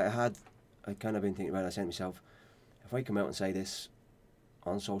 I'd kind of been thinking about it. I said to myself, if I come out and say this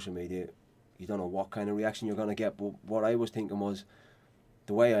on social media, you don't know what kind of reaction you're going to get. But what I was thinking was,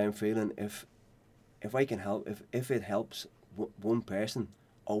 the way I am feeling, if I can help, if it helps one person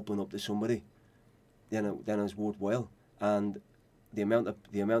open up to somebody, then it's worthwhile. And the amount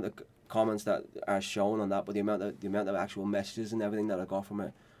of comments that are shown on that, but the amount of actual messages and everything that I got from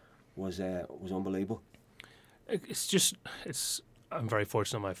it was unbelievable. I'm very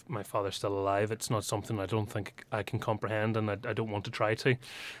fortunate my father's still alive. It's not something I don't think I can comprehend, and I don't want to try to.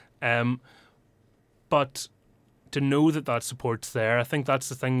 But to know that support's there, I think that's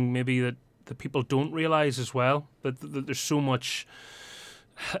the thing maybe that people don't realise as well, that there's so much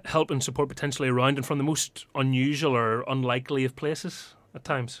help and support potentially around, and from the most unusual or unlikely of places at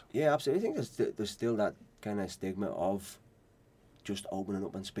times. Yeah, absolutely. I think there's still that kind of stigma of just opening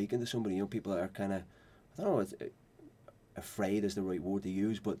up and speaking to somebody. People are kind of, I don't know, afraid is the right word to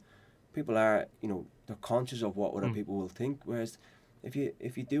use, but people are, they're conscious of what other people will think. Whereas if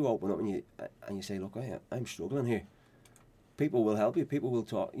you do open up and you say, look, I'm struggling here, people will help you. People will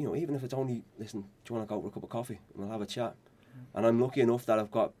talk. Even if it's only, listen, do you want to go for a cup of coffee? And we'll have a chat. And I'm lucky enough that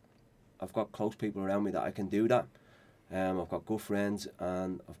I've got close people around me that I can do that. I've got good friends,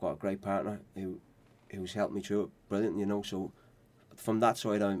 and I've got a great partner who's helped me through it brilliant. So from that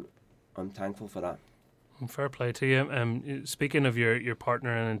side, I'm thankful for that. Fair play to you. Speaking of your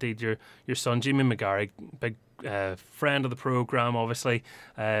partner and indeed your son, Jimmy McGarry, big friend of the programme, obviously,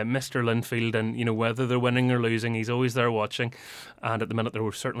 Mr. Linfield, and whether they're winning or losing, he's always there watching. And at the minute,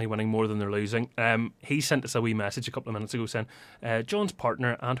 they're certainly winning more than they're losing. He sent us a wee message a couple of minutes ago saying, John's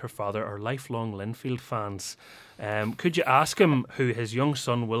partner and her father are lifelong Linfield fans. Could you ask him who his young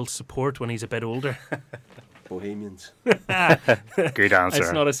son will support when he's a bit older? Bohemians. Good answer.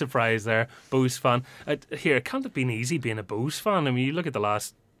 It's not a surprise there. Bows fan. Here, can't have been easy being a Bows fan. I mean, you look at the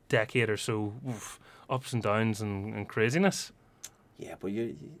last decade or so, ups and downs and craziness. Yeah, but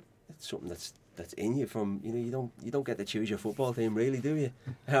it's something that's in you from, you don't get to choose your football team, really, do you?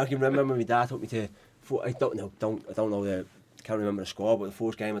 I can remember my dad took me to, I don't know can't remember the score, but the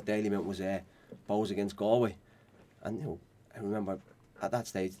first game at Dalymount was Bows against Galway, and I remember at that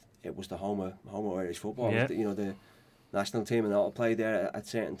stage it was the home of Irish football. Yeah. The national team and all played there at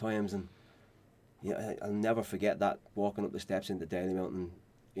certain times, and I'll never forget that, walking up the steps into Dalymount,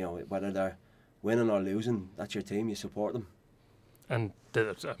 and whether they're winning or losing, that's your team, you support them. And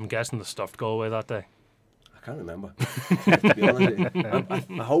I'm guessing they stuffed Galway that day. I can't remember. To be honest with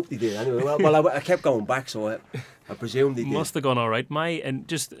you. I hope they did anyway. Well, I kept going back, so I presume they did. Must have gone all right. And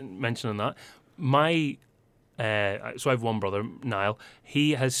just mentioning that, so I have one brother, Niall.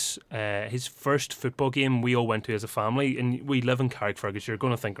 He has his first football game we all went to as a family, and we live in Carrickfergus. You're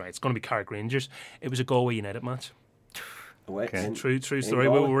going to think, right, it's going to be Carrick Rangers. It was a Galway United match. Okay. True story.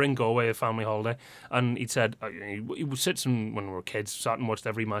 We were in Galway, a family holiday, and he said he would sit when we were kids, sat and watched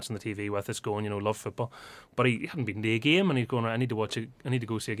every match on the TV with us, going, love football, but he hadn't been to a game, and he'd gone, I need to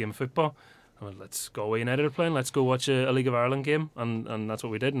go see a game of football. I went, let's Galway United are playing, let's go watch a League of Ireland game, and that's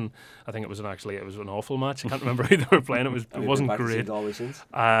what we did. And I think it was an awful match. I can't remember who they were playing. It wasn't great.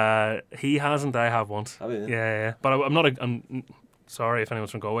 He hasn't. I have once. Have you? Yeah. But I'm sorry if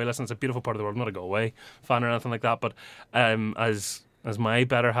anyone's from Galway. Listen, it's a beautiful part of the world. I'm not a Galway fan or anything like that. But as my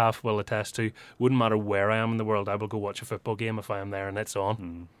better half will attest to, wouldn't matter where I am in the world, I will go watch a football game if I am there and it's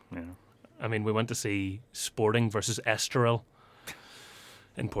on. Yeah. I mean, we went to see Sporting versus Estoril.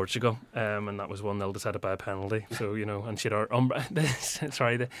 in Portugal, and that was 1-0 decided by a penalty. So, and she had our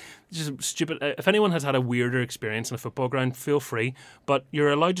just stupid. If anyone has had a weirder experience in a football ground, feel free. But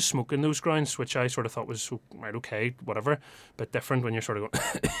you're allowed to smoke in those grounds, which I sort of thought was right, okay, whatever. But different when you're sort of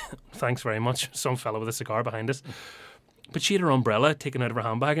going, thanks very much, some fellow with a cigar behind us. But she had her umbrella taken out of her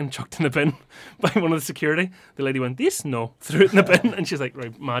handbag and chucked in the bin by one of the security. The lady went, "This? No." Threw it in the bin, and she's like,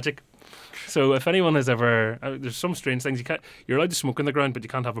 right, magic. So if anyone has ever, there's some strange things you're allowed to smoke in the ground, but you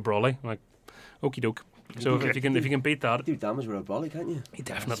can't have a brolly. I'm like, okie doke. So if you can beat that, you do damage with a brolly, can't you? You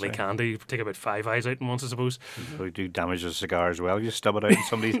definitely can. Do you take about 5 eyes out in once, I suppose. You do damage with a cigar as well. You stub it out in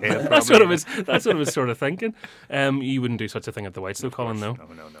somebody's head. That's what I was sort of thinking. You wouldn't do such a thing at the Whites, though, Colin. No.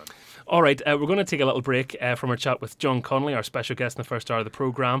 All right, we're going to take a little break from our chat with John Connolly, our special guest in the first hour of the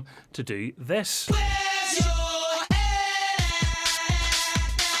programme, to do this.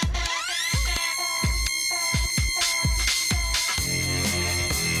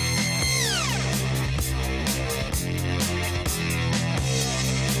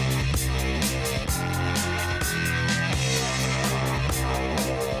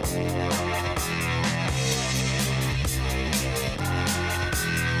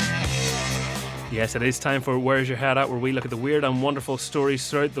 Yes, it is time for Where's Your Head At, where we look at the weird and wonderful stories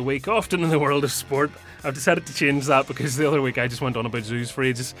throughout the week, often in the world of sport. I've decided to change that because the other week I just went on about zoos for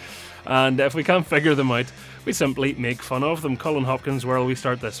ages. And if we can't figure them out, we simply make fun of them. Colin Hopkins, where will we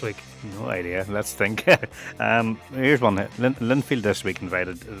start this week? No idea. Let's think. Here's one. Linfield this week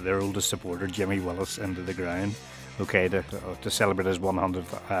invited their oldest supporter, Jimmy Willis, into the ground. Okay, to celebrate his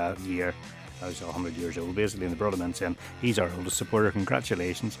 100th year. I was 100 years old basically, and they brought him in saying, he's our oldest supporter,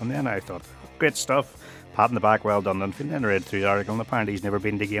 congratulations. And then I thought, great stuff, pat in the back, well done. And then I read through the article, and apparently he's never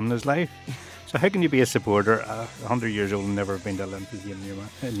been to a game in his life. So how can you be a supporter 100 years old and never been to a Linfield game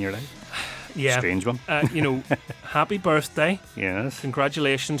in your life? Yeah. Strange one. Happy birthday. Yes.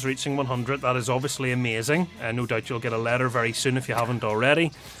 Congratulations reaching 100. That is obviously amazing. No doubt you'll get a letter very soon if you haven't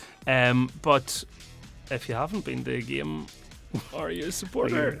already. But if you haven't been to a game, are you a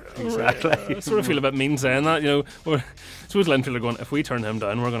supporter? Exactly. I sort of feel a bit mean saying that. I suppose Linfield are going, if we turn him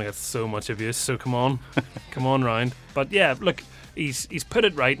down, we're going to get so much abuse. So come on round. But yeah, look, he's put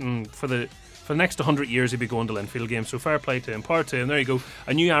it right, and for the next 100 years he'll be going to Linfield games. So fair play to him, power to him. There you go,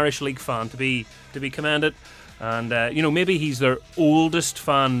 a new Irish League fan to be commended. And maybe he's their oldest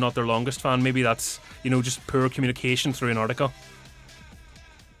fan, not their longest fan. Maybe that's just poor communication through an article.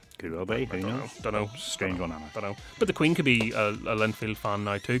 Could well be. Don't know. Strange one, Anna. Don't know. But the Queen could be a Linfield fan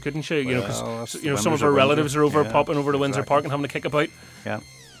now too, couldn't she? Because Well, some of her relatives are over popping over to Windsor Park and having to kick about. Yeah.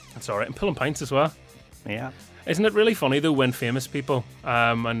 That's all right. And pulling pints as well. Yeah. Isn't it really funny though when famous people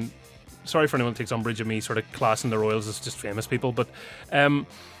and sorry for anyone who takes umbrage of me sort of classing the Royals as just famous people, but isn't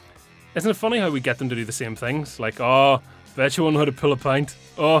it funny how we get them to do the same things? Like, bet you won't know how to pull a pint.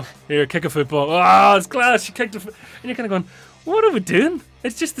 Oh, here, kick a football. Oh, it's class. You kicked a and you're kind of going, what are we doing?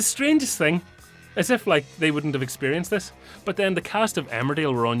 It's just the strangest thing. As if like they wouldn't have experienced this. But then the cast of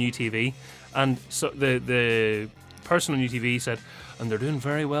Emmerdale were on UTV, and so the person on UTV said, and they're doing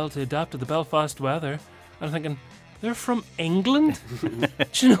very well to adapt to the Belfast weather. And I'm thinking, they're from England? Do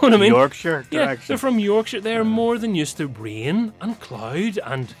you know what I mean? Yorkshire. Yeah, they're from Yorkshire. They're more than used to rain and cloud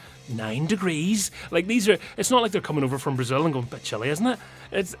and 9 degrees. Like it's not like they're coming over from Brazil and going, bit chilly, isn't it?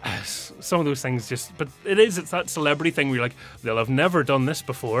 It's some of those things but it's that celebrity thing where you're like, they'll have never done this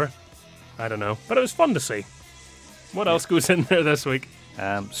before. I don't know. But it was fun to see. What else goes in there this week?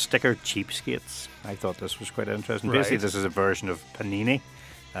 Sticker cheapskates. I thought this was quite interesting. Right. Basically, this is a version of Panini,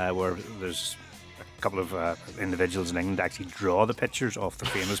 where there's a couple of individuals in England actually draw the pictures of the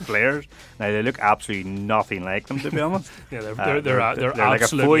famous players. Now they look absolutely nothing like them, to be honest. Yeah, they're like a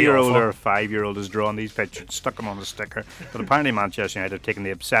absolutely 4-year-old awful. or a 5-year-old has drawn these pictures, stuck them on a sticker. But apparently Manchester United have taken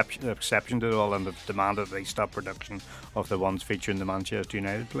the exception to it all and have demanded they stop production of the ones featuring the Manchester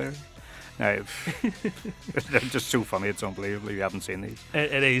United players. Now, they're just so funny, it's unbelievable. You haven't seen these.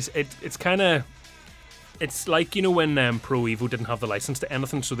 It is. It's kind of. It's like, when Pro Evo didn't have the license to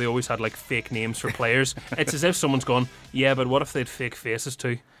anything, so they always had like fake names for players. It's as if someone's gone, yeah, but what if they had fake faces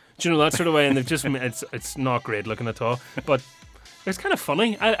too? Do you know, that sort of way? And they've just, it's not great looking at all. But it's kind of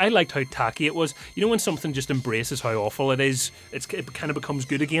funny. I liked how tacky it was. When something just embraces how awful it is, it kind of becomes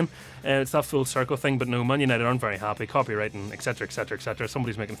good again. It's that full circle thing. But no, Man United aren't very happy. Copywriting, etc., etc., etc.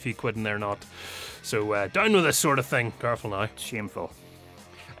 Somebody's making a few quid and they're not. So down with this sort of thing. Careful now. Shameful.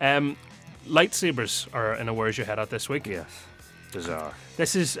 Lightsabers are in a Where's Your Head At this week. Yes. Bizarre.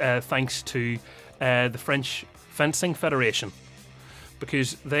 This is thanks to the French Fencing Federation,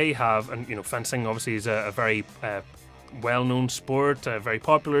 because they have, and fencing obviously is a very well-known sport, a very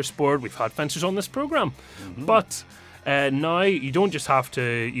popular sport. We've had fencers on this programme, but Now you don't just have to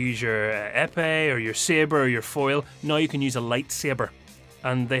use your épée or your sabre or your foil. Now you can use a lightsaber,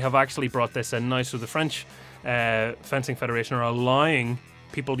 and they have actually brought this in now. So the French Fencing Federation are allowing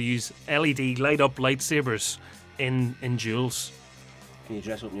people to use LED light up lightsabers in duels. Can you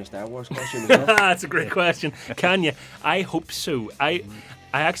dress up in your Star Wars costume as well? That's a great question. Can you? I hope so. I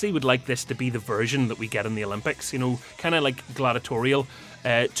actually would like this to be the version that we get in the Olympics, you know, kind of like gladiatorial.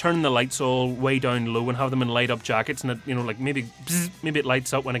 Turn the lights all way down low and have them in light up jackets, and it, you know, like maybe it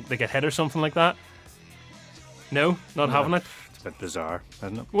lights up when they get hit or something like that. No, not having it. It's a bit bizarre,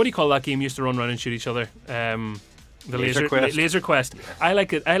 isn't it? What do you call that game? You used to run around and shoot each other. The Laser Quest. Laser Quest. Yeah. I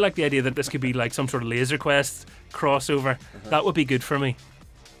like it. I like the idea that this could be like some sort of Laser Quest crossover. That would be good for me.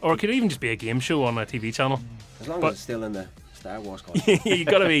 Or it could even just be a game show on a TV channel. As long as it's still in the Star Wars costume. you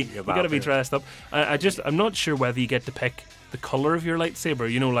gotta be dressed up. I'm not sure whether you get to pick the colour of your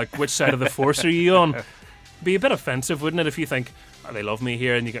lightsaber. You know, like which side of the Force are you on? Be a bit offensive, wouldn't it, if you think, oh, they love me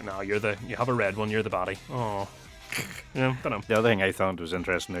here, and you go, no, you have a red one, you're the baddie. Oh. Yeah, don't know. The other thing I found was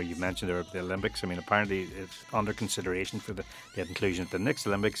interesting there, you mentioned the Olympics. I mean, apparently it's under consideration for the inclusion at the next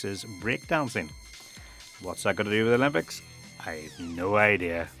Olympics is breakdancing. What's that got to do with the Olympics? I have no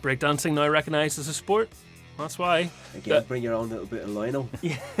idea. Breakdancing now recognised as a sport. That's why. Again, bring your own little bit of lino.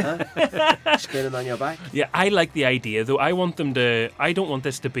 Yeah. Huh? Spinning on your back. Yeah, I like the idea, though. I don't want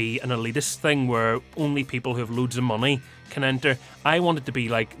this to be an elitist thing where only people who have loads of money can enter. I want it to be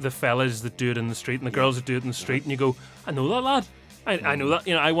like the fellas that do it in the street and the girls that do it in the street, and you go, I know that lad. I know that.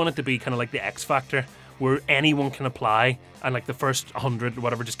 You know, I want it to be kind of like the X Factor, where anyone can apply, and like the first 100 or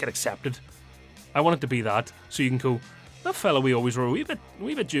whatever just get accepted. I want it to be that, so you can go, that fella we always were a wee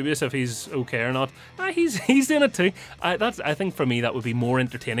bit dubious if he's okay or not. He's doing it too. I think for me that would be more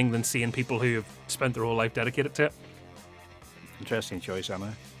entertaining than seeing people who have spent their whole life dedicated to it. Interesting choice,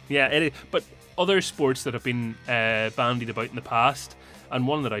 Anna. Yeah, it is. But other sports that have been bandied about in the past, and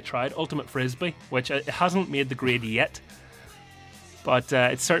one that I tried, Ultimate Frisbee, which it hasn't made the grade yet, but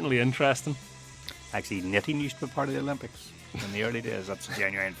it's certainly interesting. Actually, knitting used to be part of the Olympics in the early days. That's a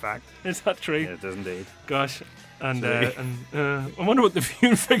genuine fact. Is that true? Yeah, it is indeed. Gosh. And I wonder what the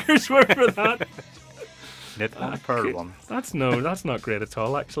viewing figures were for that. Knit one, pearl one. That's not great at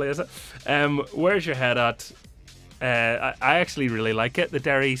all, actually, is it? Where's your head at? I actually really like it. The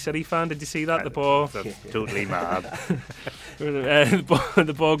Derry City fan, did you see that? The ball. That's totally mad.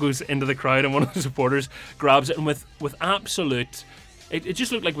 The ball goes into the crowd, and one of the supporters grabs it, and with absolute. It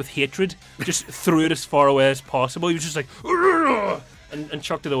just looked like with hatred, just threw it as far away as possible. He was just like, and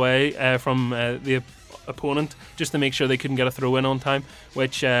chucked it away from the opponent just to make sure they couldn't get a throw in on time,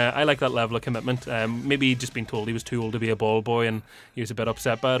 which I like that level of commitment. Maybe he'd just been told he was too old to be a ball boy and he was a bit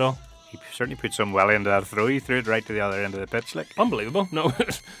upset by it all. He certainly put some well into that throw. He threw it right to the other end of the pitch. Like, unbelievable. No,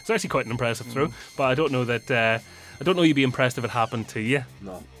 it's actually quite an impressive throw, but I don't know you'd be impressed if it happened to you.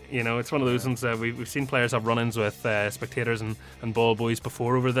 No. You know, it's one of those ones we've seen players have run-ins with spectators and ball boys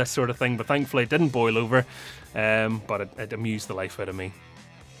before over this sort of thing, but thankfully it didn't boil over, but it amused the life out of me.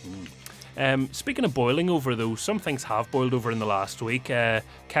 Speaking of boiling over, though, some things have boiled over in the last week.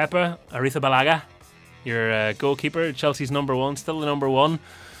 Kepa Arrizabalaga, your goalkeeper, Chelsea's number one, still the number one.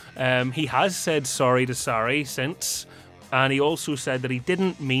 He has said sorry to Sarri since, and he also said that he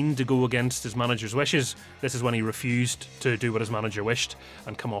didn't mean to go against his manager's wishes. This is when he refused to do what his manager wished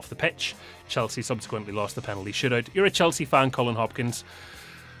and come off the pitch. Chelsea subsequently lost the penalty shootout. You're a Chelsea fan, Colin Hopkins.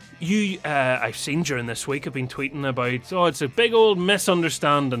 You, I've seen during this week, have been tweeting about, it's a big old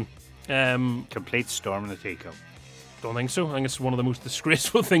misunderstanding. complete storm in the teacup. Don't think so. I think it's one of the most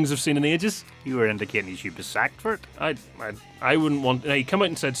disgraceful things I've seen in ages. You were indicating he should be sacked for it. I wouldn't want. He come out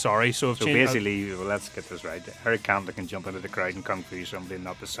and said sorry. So basically, let's get this right. Eric Cantona can jump into the crowd and kung fu somebody and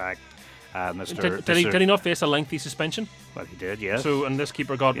not be sacked. Did he not face a lengthy suspension? Well, he did, yes. So, and this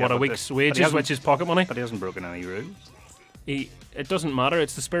keeper got a week's wages, which is pocket money. But he hasn't broken any rules. It doesn't matter.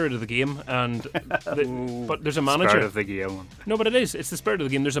 It's the spirit of the game, and but there's a manager. Spirit of the game. No, but it is. It's the spirit of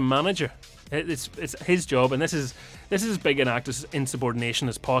the game. There's a manager. It's his job, and this is as big an act of insubordination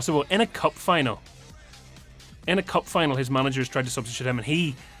as possible in a cup final. In a cup final, his manager's tried to substitute him, and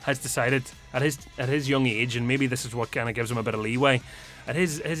he has decided at his young age, and maybe this is what kind of gives him a bit of leeway. At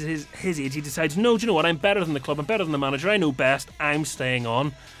his age, he decides, no, do you know what? I'm better than the club. I'm better than the manager. I know best. I'm staying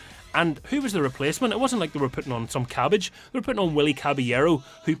on. And who was the replacement? It wasn't like they were putting on some cabbage. They were putting on Willie Caballero,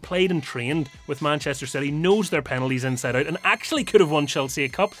 who played and trained with Manchester City, knows their penalties inside out, and actually could have won Chelsea a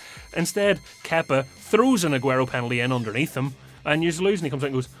cup. Instead, Kepa throws an Aguero penalty in underneath him, and you lose, and he comes out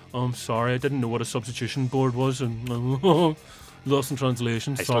and goes, "Oh, I'm sorry, I didn't know what a substitution board was, and lost in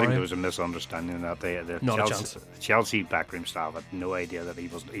translation, I still think there was a misunderstanding that day. Not a chance. Chelsea backroom staff had no idea that he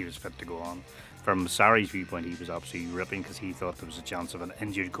was fit to go on. from Sarri's viewpoint, he was absolutely ripping because he thought there was a chance of an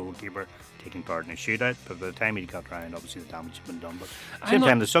injured goalkeeper taking part in a shootout. But by the time he got round, obviously the damage had been done. But at the same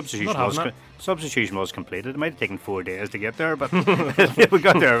time, the substitution was completed. It might have taken 4 days to get there, but we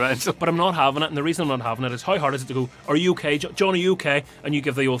got there eventually. But I'm not having it, and the reason I'm not having it is how hard is it to go, are you okay? John, are you okay? And you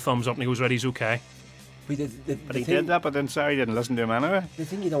give the old thumbs up and he goes, right, he's okay. But he did that, but then Sarri didn't listen to him anyway. The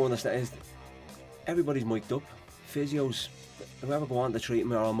thing you don't understand is everybody's mic'd up. Physios, whoever go on to treat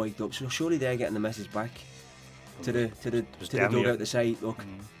him are all mic'd up. So surely they're getting the message back to the dugout to say, look,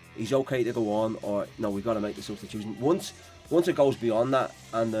 he's okay to go on, or no, we've got to make the substitution. Once it goes beyond that,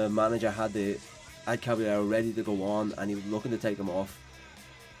 and the manager had Caballero ready to go on, and he was looking to take him off,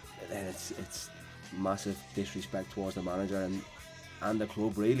 then it's massive disrespect towards the manager and the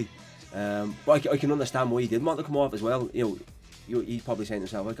club, really. But I can understand why he didn't want to come off as well. He's probably saying to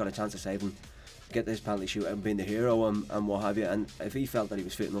himself, I've got a chance to save him, get this penalty shoot and being the hero and what have you. And if he felt that he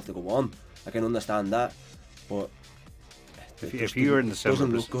was fit enough to go on, I can understand that. But if you were in the similar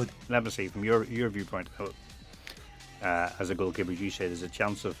doesn't look good. Let me see from your viewpoint. As a goalkeeper, you say there's a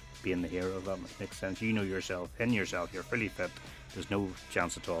chance of being the hero. That makes sense. You know yourself. You're fully fit. There's no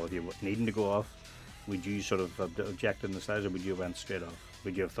chance at all of you needing to go off. Would you sort of object in the size, or would you have went straight off?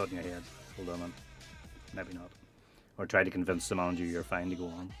 Would you have thought in your head, hold on, maybe not, or try to convince the manager you're fine to go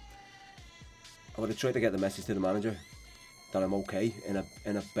on? I would have tried to get the message to the manager that I'm okay in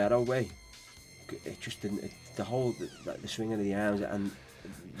a better way. It just didn't. The swinging of the arms, and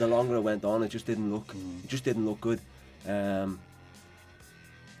the longer it went on, it just didn't look. It just didn't look good. From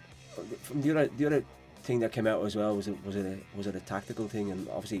the other thing that came out as well was it a tactical thing, and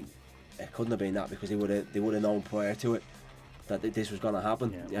obviously it couldn't have been that because they would have known prior to it that this was going to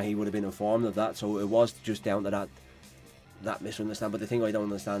happen. Yeah, he would have been informed of that. So it was just down to that misunderstanding. But the thing I don't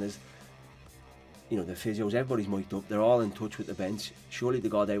understand is, the physios, everybody's mic'd up. They're all in touch with the bench. Surely to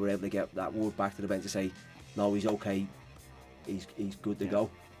God they were able to get that word back to the bench to say, no, he's okay, he's good to go.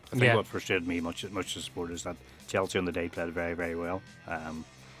 I think what frustrated me much as sport is that Chelsea on the day played very, very well.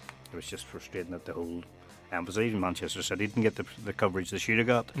 It was just frustrating that the whole emphasis, even Manchester City didn't get the coverage they should have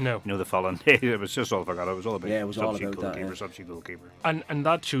got. No. The following day, it was just all forgot. It was all about substitute goalkeeper. And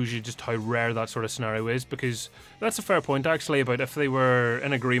that shows you just how rare that sort of scenario is, because that's a fair point actually about if they were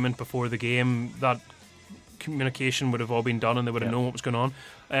in agreement before the game, that communication would have all been done and they would have known what was going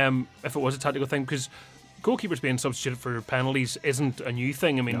on. If it was a tactical thing, because goalkeepers being substituted for penalties isn't a new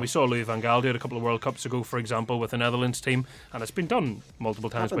thing. I mean, we saw Louis van Gaal do it a couple of World Cups ago, for example, with the Netherlands team, and it's been done multiple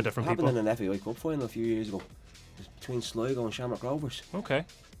times by different people. It happened in an FA Cup final a few years ago. It was between Sligo and Shamrock Rovers. Okay.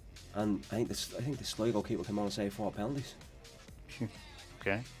 And I think the Sligo keeper came on and saved 4 penalties.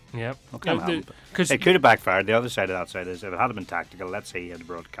 Okay. Yeah. Okay. It could have backfired. The other side of that side is if it had been tactical, let's say he had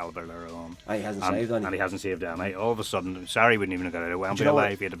brought Caballero on. He hasn't saved any. And he hasn't saved any. All of a sudden, Sarri wouldn't even have got out of Wembley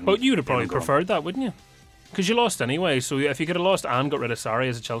alive. But you would have probably preferred that, wouldn't you? Because you lost anyway, so if you could have lost and got rid of Sarri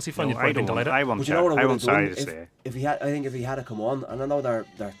as a Chelsea fan, you'd probably been delighted. I want Sarri to stay. If he had to come on, and I know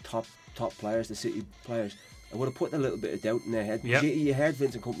they're top players, the City players, I would have put a little bit of doubt in their head. Yep. You heard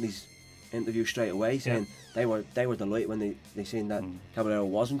Vincent Kompany's interview straight away saying they were delighted when they seen that Caballero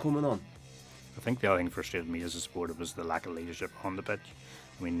wasn't coming on. I think the other thing that frustrated me as a supporter was the lack of leadership on the pitch.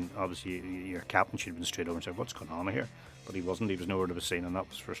 I mean, obviously your captain should have been straight over and said, what's going on here? But he wasn't. He was nowhere to be seen, and that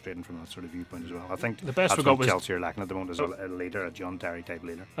was frustrating from that sort of viewpoint as well. I think the best that's what Chelsea are lacking at the moment is a leader, a John Terry type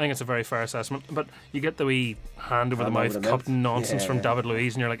leader. I think it's a very fair assessment. But you get the wee hand over the mouth cup nonsense from David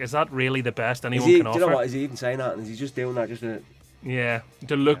Luiz, and you're like, is that really the best anyone can offer? Do you know what? Is he even saying that? Is he just doing that just to... Yeah,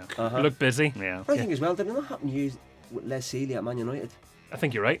 to look busy. Yeah. But I think as well, did it not happen to you with Les Sealy at Man United? I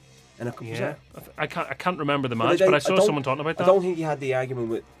think you're right. Yeah. I can't remember the match, but I saw someone talking about that. I don't think he had the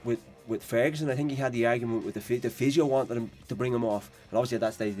argument with Ferguson. I think he had the argument with the physio wanted him to bring him off, and obviously at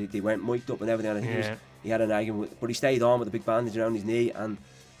that stage they weren't mic'd up and everything. And I think he had an argument but he stayed on with the big bandage around his knee, and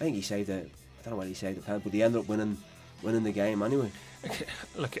I think he saved it. I don't know whether he saved the penalty, but he ended up winning the game anyway.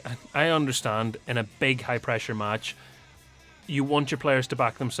 Look, I understand in a big high pressure match you want your players to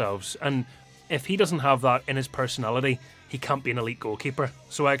back themselves, and if he doesn't have that in his personality, he can't be an elite goalkeeper.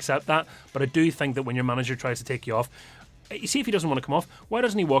 So I accept that, but I do think that when your manager tries to take you off, you see, if he doesn't want to come off, why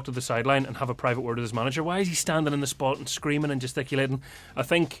doesn't he walk to the sideline and have a private word with his manager? Why is he standing in the spot and screaming and gesticulating? I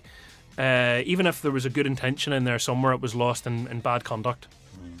think even if there was a good intention in there somewhere, it was lost in bad conduct.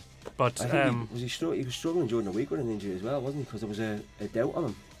 But he was struggling during the week with an injury as well, wasn't he? Because there was a doubt on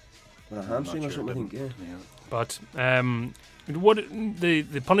him with a hamstring or something. I think. Yeah. But what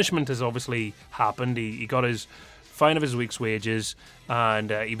the punishment has obviously happened. He got his fine of his week's wages,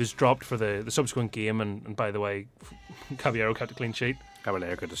 and he was dropped for the subsequent game. And by the way, Caballero kept a clean sheet.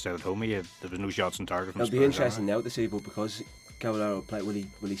 Caballero could have stayed at home. There was no shots on target from It'll be interesting now to see, but because Caballero play? Will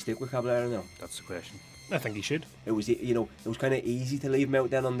he stick with Caballero now? That's the question. I think he should. It was kind of easy to leave him out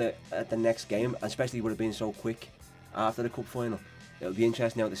then at the next game, especially with it being so quick after the cup final. It'll be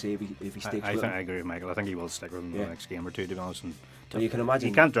interesting now to see if he sticks with him. I agree with Michael. I think he will stick with him the next game or two, to be honest. And you can imagine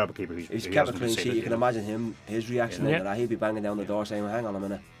you can't drop a keeper. He's kept a clean sheet. You can imagine his reaction to that. He'd be banging down the door saying, "Hang on a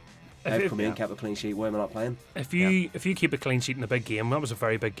minute, I've come in, kept a clean sheet. Why am I not playing?" If you keep a clean sheet in a big game, that was a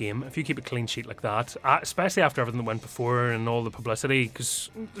very big game. If you keep a clean sheet like that, especially after everything that went before and all the publicity, because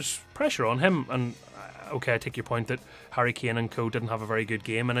there's pressure on him. And okay, I take your point that Harry Kane and co didn't have a very good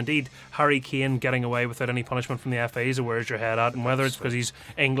game, and indeed Harry Kane getting away without any punishment from the FA is where's your head at, and whether it's because he's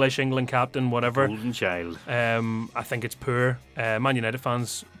English, England captain, whatever. Golden child. I think it's poor. Man United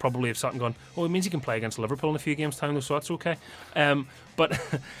fans probably have sat and gone, "Oh, it means he can play against Liverpool in a few games' time, so that's okay." But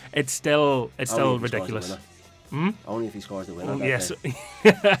it's still ridiculous. Only if he scores the winner. Yes,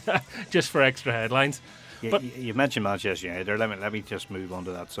 just for extra headlines. But you mentioned Manchester United. Let me just move on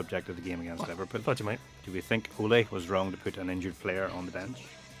to that subject of the game against Liverpool. Thought you might. Do we think Ole was wrong to put an injured player on the bench?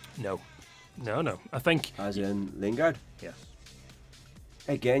 No. I think as in Lingard. Yes.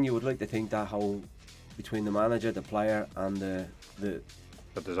 Again, you would like to think that whole between the manager, the player, and the.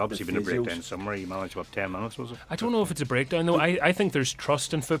 But there's obviously been a breakdown somewhere. You managed 10 minutes, was it? I don't know if it's a breakdown though. I think there's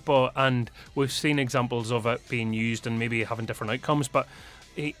trust in football, and we've seen examples of it being used and maybe having different outcomes. But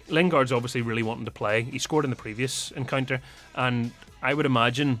Lingard's obviously really wanting to play. He scored in the previous encounter, and I would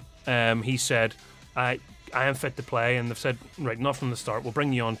imagine he said, I am fit to play, and they've said, right, not from the start, we'll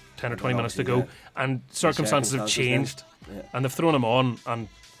bring you on 10 or 20 minutes to go, and circumstances have changed, and they've thrown him on, and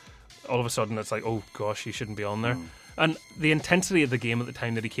all of a sudden it's like, oh gosh, he shouldn't be on there. And the intensity of the game at the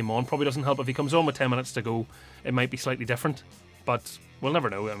time that he came on probably doesn't help. If he comes on with 10 minutes to go, it might be slightly different, but we'll never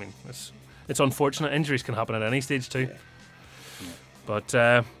know. I mean, it's unfortunate. Injuries can happen at any stage too. But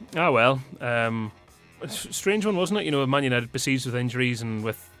it's a strange one, wasn't it? You know, Man United besieged with injuries and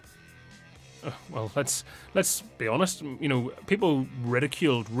with let's be honest. You know, people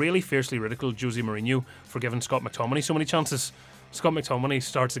really fiercely ridiculed Jose Mourinho for giving Scott McTominay so many chances. Scott McTominay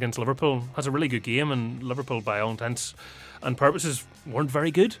starts against Liverpool, has a really good game, and Liverpool, by all intents and purposes, weren't very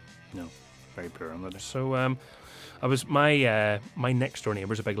good. No, very poor on that. So I was my next door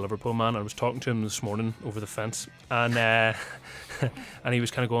neighbour's a big Liverpool man. I was talking to him this morning over the fence, and and he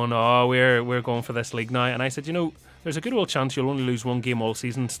was kind of going, "Oh, we're going for this league now." And I said, "You know, there's a good old chance you'll only lose one game all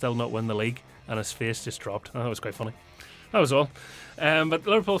season, and still not win the league." And his face just dropped. And that was quite funny. That was all. But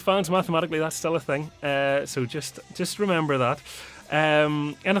Liverpool fans, mathematically, that's still a thing. So just remember that.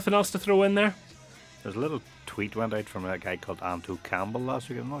 Anything else to throw in there? There's a little tweet went out from a guy called Anto Campbell last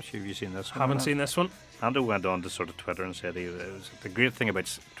week. I'm not sure if you've seen this one. Haven't seen this one. Anto went on to sort of Twitter and said the great thing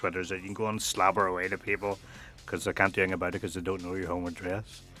about Twitter is that you can go and slabber away to people because they can't do anything about it because they don't know your home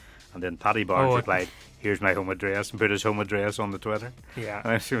address. And then Paddy Barnes replied, "Here's my home address," and put his home address on the Twitter. Yeah.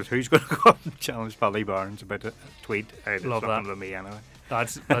 And I said, who's going to go up and challenge Paddy Barnes about a tweet? Love that. With me anyway.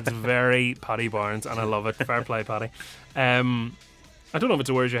 That's very Paddy Barnes, and I love it. Fair play, Paddy. I don't know if it's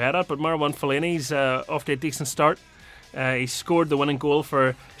a where's your head at, but Marwan Fellaini's off to a decent start. He scored the winning goal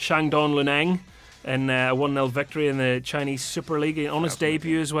for Shandong Luneng in a 1-0 victory in the Chinese Super League on his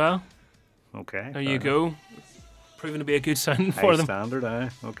debut as well. Okay. There you go. Proving to be a good signing for them.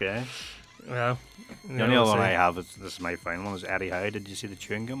 Standard, okay. Well, the only other one I have this is my final one, is Eddie Howe. Did you see the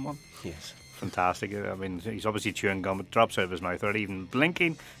chewing gum one? Yes. Fantastic. I mean, he's obviously chewing gum. It drops out of his mouth without even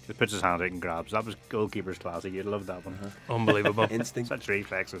blinking. He puts his hand out and grabs. That was goalkeeper's classic. You'd love that one. Unbelievable. Instinct. Such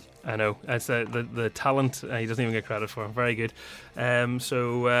reflexes. I know. It's the talent he doesn't even get credit for. Very good.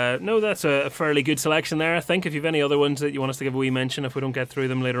 No, that's a fairly good selection there, I think. If you have any other ones that you want us to give a wee mention, if we don't get through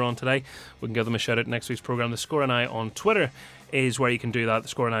them later on today, we can give them a shout out next week's programme. The Score and I on Twitter is where you can do that. The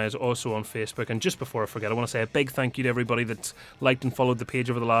Score and I is also on Facebook. And just before I forget, I want to say a big thank you to everybody that's liked and followed the page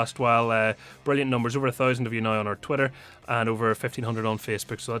over the last while. Brilliant numbers, over 1,000 of you now on our Twitter and over 1,500 on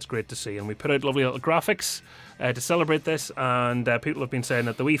Facebook, so that's great to see. And we put out lovely little graphics to celebrate this, and people have been saying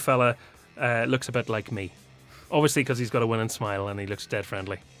that the wee fella looks a bit like me, obviously because he's got a winning smile and he looks dead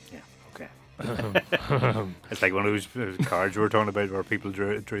friendly. It's like one of those cards we were talking about where people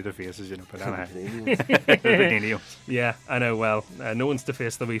drew their faces, you know. But anyway. Yeah, I know. Well, no one's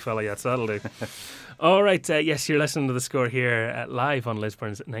defaced the wee fella yet, so that'll do. All right, yes, you're listening to The Score here live on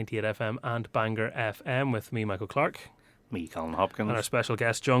Lisburn's 98 FM and Bangor FM with me, Michael Clark. Me, Colin Hopkins. And our special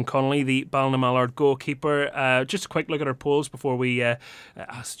guest, John Connolly, the Ballinamallard goalkeeper. Just a quick look at our polls before we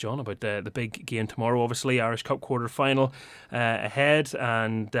ask John about the big game tomorrow. Obviously, Irish Cup quarter-final ahead,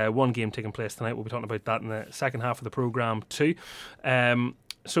 and one game taking place tonight. We'll be talking about that in the second half of the programme too.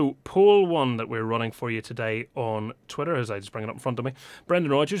 So, poll 1 that we're running for you today on Twitter, as I just bring it up in front of me.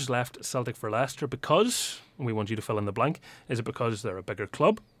 Brendan Rodgers left Celtic for Leicester because, we want you to fill in the blank, is it because they're a bigger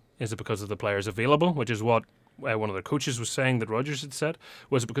club? Is it because of the players available, which is what one of their coaches was saying that Rodgers had said?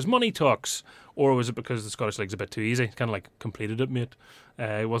 Was it because money talks? Or was it because the Scottish League's a bit too easy? Kind of like completed it, mate.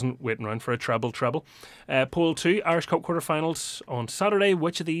 He wasn't waiting around for a treble. Poll 2, Irish Cup quarter-finals on Saturday.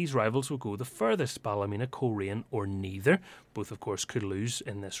 Which of these rivals will go the furthest? Ballymena, Coleraine or neither? Both, of course, could lose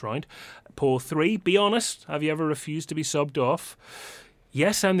in this round. Poll 3, be honest. Have you ever refused to be subbed off?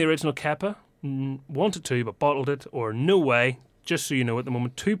 Yes, I'm the original Kepa. Wanted to, but bottled it. Or no way. Just so you know, at the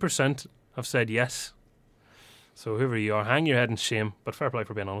moment, 2% have said yes. So whoever you are, hang your head in shame, but fair play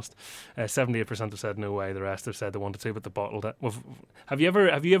for being honest. 78% have said no way. The rest have said they wanted to, but they bottled it. Have you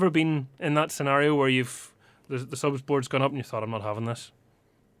ever been in that scenario where the subs board's gone up and you thought, I'm not having this?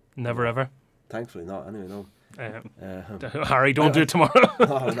 Never ever. Thankfully not. Anyway, no. Harry, don't do it tomorrow.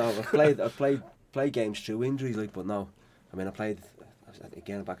 No. I've played games through injuries, like, but no. I mean,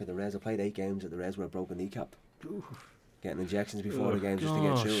 again back at the Res. I played 8 games at the Res with a broken kneecap. Getting injections before the game just to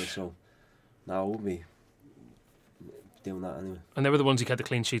get through it. So, no, I wouldn't be doing that anyway. And they were the ones you kept the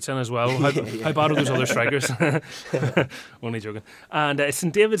clean sheets in as well. How bad are those other strikers? Only joking. And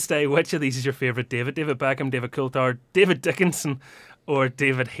St David's Day, which of these is your favourite David? David Beckham, David Coulthard, David Dickinson or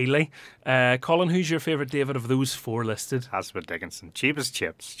David Healy? Colin, who's your favourite David of those 4 listed? Has to be Dickinson. Cheapest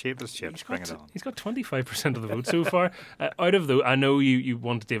chips. Bring it on. He's got 25% of the vote so far. Out of those, I know you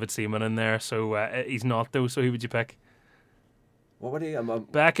want David Seaman in there, so he's not though, so who would you pick? What would he?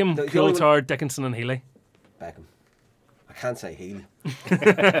 Beckham, Coulthard, Dickinson and Healy. Beckham. I can't say Healy.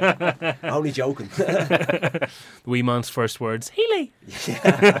 Only joking. The wee man's first words, Healy.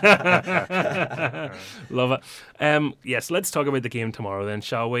 Love it. Yes, let's talk about the game tomorrow then,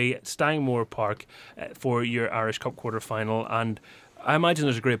 shall we? Stangmore Park for your Irish Cup quarter-final, and I imagine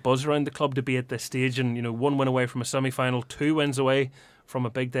there's a great buzz around the club to be at this stage, and 1 win away from a semi-final, 2 wins away from a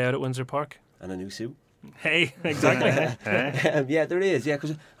big day out at Windsor Park. And a new suit. Hey, exactly. Yeah, there is. Yeah,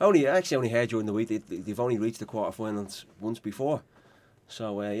 because I only heard during the week they've only reached the quarterfinals once before.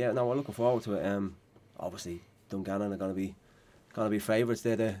 So we're looking forward to it. Obviously, Dungannon are going to be favourites.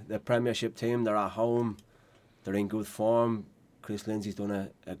 They're the Premiership team. They're at home. They're in good form. Chris Lindsay's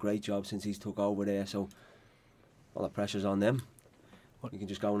done a great job since he's took over there. So all the pressure's on them. We can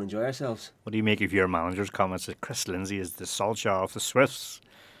just go and enjoy ourselves. What do you make of your manager's comments that Chris Lindsay is the Solskjaer of the Swifts?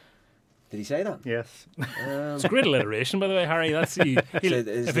 Did he say that? Yes. It's a great alliteration, by the way, Harry. That's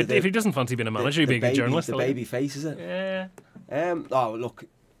if he doesn't fancy being a manager, he'd be a good journalist. The baby face, is it? Yeah. Oh, look,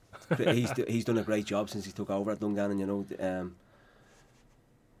 he's done a great job since he took over at Dungannon.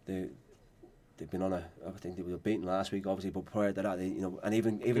 They've been on I think they were beaten last week, obviously, but prior to that, and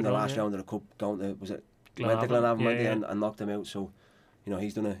even the last round of the cup, went to Glenavon and knocked them out. So,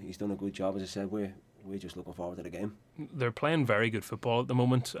 he's done a good job. As I said, we're just looking forward to the game. They're playing very good football at the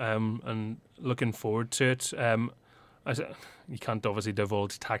moment, and looking forward to it. You can't obviously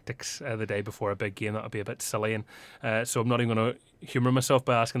divulge tactics the day before a big game. That would be a bit silly, and so I'm not even going to humour myself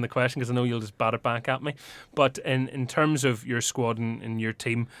by asking the question because I know you'll just bat it back at me. But in terms of your squad and your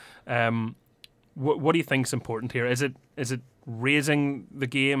team, what do you think is important here? Is it raising the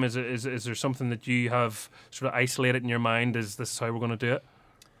game? Is there something that you have sort of isolated in your mind? Is this how we're going to do it?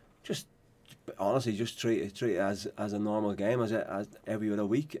 Honestly, just treat it as a normal game, as every other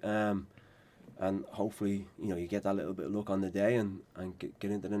week, and hopefully you get that little bit of luck on the day and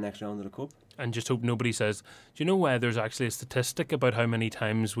get into the next round of the cup. And just hope nobody says, do you know why there's actually a statistic about how many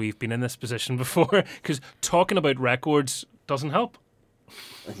times we've been in this position before? Because talking about records doesn't help.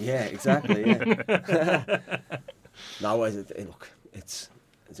 Yeah, exactly. Yeah. No, look, it's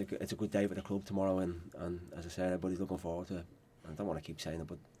a good day for the club tomorrow, and as I said, everybody's looking forward to it. I don't want to keep saying it,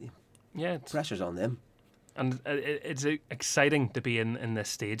 but yeah, pressure's on them. And it's exciting to be in this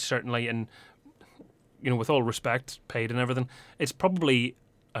stage, certainly. And, with all respect paid and everything, it's probably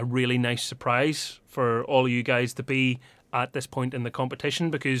a really nice surprise for all of you guys to be at this point in the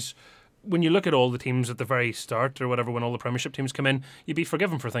competition, because when you look at all the teams at the very start or whatever, when all the Premiership teams come in, you'd be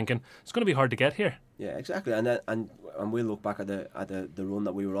forgiven for thinking it's going to be hard to get here. Yeah, exactly. And we'll look back at the run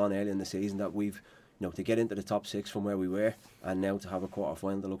that we were on early in the season, that we've, to get into the top 6 from where we were, and now to have a quarter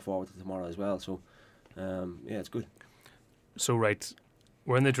final to look forward to tomorrow as well. So, yeah, it's good. So, right,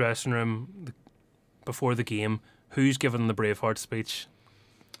 we're in the dressing room before the game. Who's giving the Braveheart speech?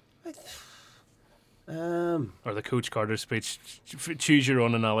 Or the Coach Carter speech? Choose your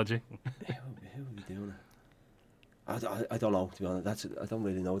own analogy. Who are we doing it? I don't know, to be honest. I don't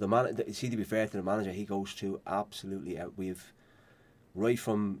really know. To be fair to the manager, he goes through absolutely. We've right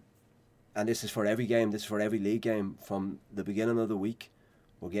from. And this is for every game, this is for every league game, from the beginning of the week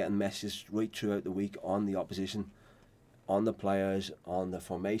We're getting messages right throughout the week on the opposition, on the players, on the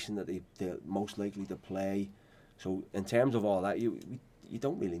formation that they're most likely to play. So in terms of all that, you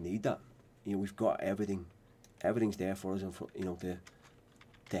don't really need that. We've got everything. Everything's there for us, and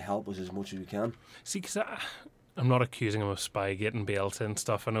to help us as much as we can. See, because I'm not accusing him of Spygate Bielsa and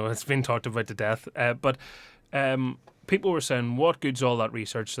stuff. I know it's been talked about to death, but people were saying, what good's all that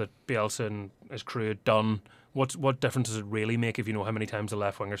research that Bielsa and his crew had done? What difference does it really make if you know how many times the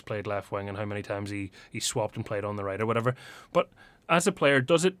left wingers played left wing and how many times he swapped and played on the right or whatever? But as a player,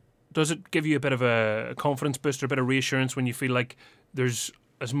 does it give you a bit of a confidence boost or a bit of reassurance when you feel like there's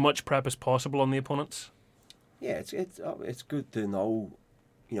as much prep as possible on the opponents? Yeah, it's good to know,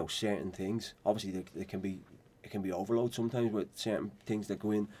 certain things. Obviously, it can be overload sometimes with certain things that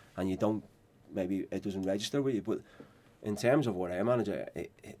go in, and maybe it doesn't register with you. But in terms of what I manage,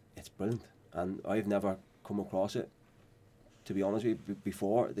 it's brilliant, and I've never come across it, to be honest with you,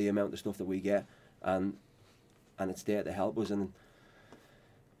 before, the amount of stuff that we get, and it's there to help us. And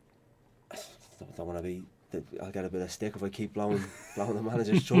I don't want to be. I'll get a bit of stick if I keep blowing the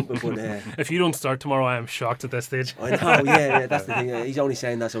manager's trumpet. But if you don't start tomorrow, I am shocked at this stage. I know, yeah, that's the thing. He's only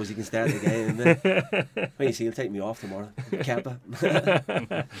saying that so he can start the game. Well, you see, he'll take me off tomorrow. Kepa.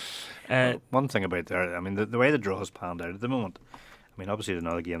 One thing about there, I mean, the way the draw is panned out at the moment. I mean, obviously,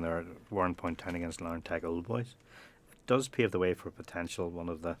 another game there, Warren Point Town against Larne Tech Old Boys. It does pave the way for potential one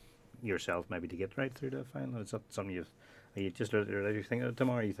of yourself maybe to get right through the final. Is that something are you just ready to think of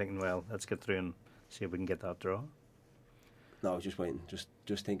tomorrow? Are you thinking, well, let's get through and see if we can get that draw? No, just waiting.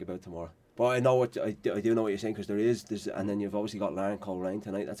 Just think about tomorrow. But I know I do know what you're saying, because there's and then you've obviously got Larne Coleraine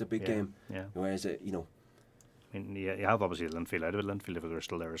tonight. That's a big game. Yeah. Whereas I mean, you have obviously Linfield out of it. Linfield, if they're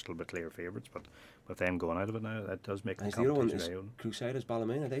still a bit clear favourites, but with them going out of it now, that does make the competition very own. Crusaders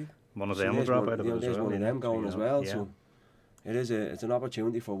Ballymena, they one of them will drop out of it as well. There's one of them going as well. Yeah. So it's an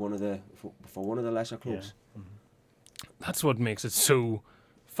opportunity for one of the lesser clubs. Yeah. Mm-hmm. That's what makes it so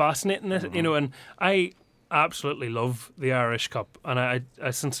fascinating, and I absolutely love the Irish Cup, and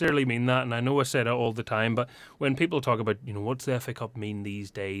I sincerely mean that, and I know I say it all the time, but when people talk about, what's the FA Cup mean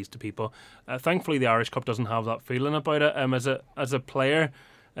these days to people, thankfully the Irish Cup doesn't have that feeling about it. As a player,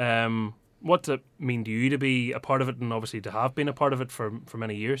 what's it mean to you to be a part of it, and obviously to have been a part of it for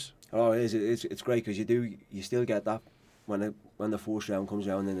many years? Oh, it is. It's great, because you still get that when the first round comes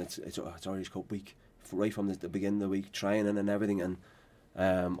around, and it's Irish Cup week, right from the beginning of the week, training and everything, and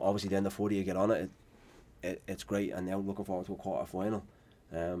obviously then the further you get on it's great, and now looking forward to a quarter final.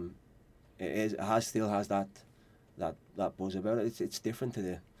 It still has that buzz about it. It's different to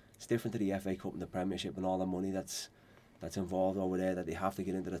the FA Cup and the Premiership and all the money that's involved over there, that they have to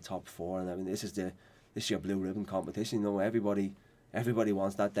get into the top four. And I mean, this is your blue ribbon competition. Everybody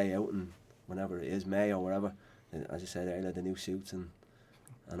wants that day out, and whenever it is, May or whatever. As I said earlier, the new suits and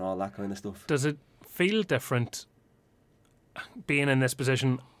all that kind of stuff. Does it feel different being in this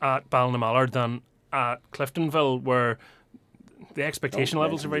position at Ballinamallard than at Cliftonville, where the expectation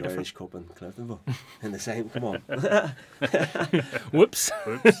levels are very different? Irish Cup and Cliftonville in the same. Come on. Whoops.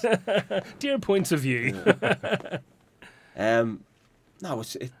 Dear points of view. No,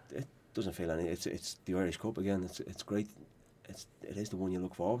 it doesn't feel any. It's the Irish Cup again. It's great. It is the one you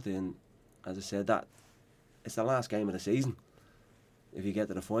look forward to, and as I said, that it's the last game of the season. If you get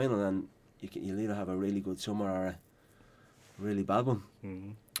to the final, then you'll either have a really good summer or a really bad one.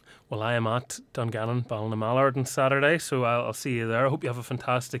 Mm-hmm. Well, I am at Dungannon, Ballinamallard on Saturday, so I'll see you there. I hope you have a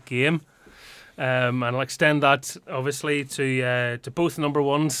fantastic game. And I'll extend that, obviously, to both number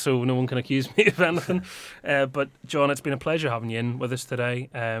ones, so no one can accuse me of anything. But, John, it's been a pleasure having you in with us today.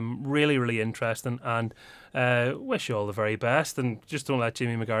 Really, really interesting, and wish you all the very best. And just don't let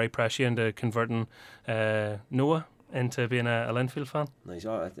Jimmy McGarry press you into converting Noah into being a Linfield fan. No,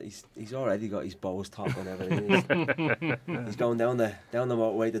 he's already got his Bows top and everything. He's going down the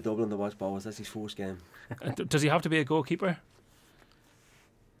motorway to Dublin to watch Bows. That's his first game. Does he have to be a goalkeeper?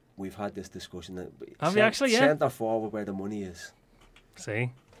 We've had this discussion. Have you actually? Yeah. Centre forward where the money is.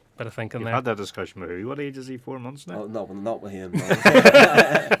 See, bit of thinking there. You've had that discussion with who? What age is he? 4 months now? Oh, no, not with him.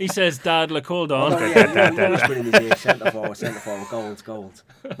 No. He says, "Dad, look, hold on." Centre forward, goals.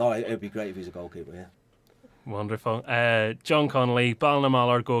 No, it'd be great if he's a goalkeeper. Yeah. Wonderful. John Connolly,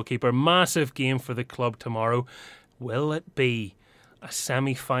 Ballinamallard goalkeeper. Massive game for the club tomorrow. Will it be a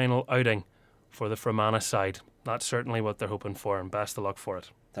semi-final outing for the Fermanagh side? That's certainly what they're hoping for, and best of luck for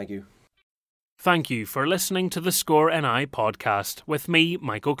it. Thank you. Thank you for listening to the Score NI podcast with me,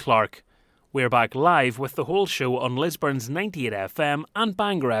 Michael Clark. We're back live with the whole show on Lisburn's 98 FM and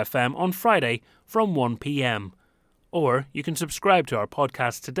Bangor FM on Friday from 1 p.m. Or you can subscribe to our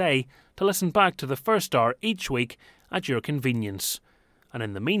podcast today to listen back to the first hour each week at your convenience. And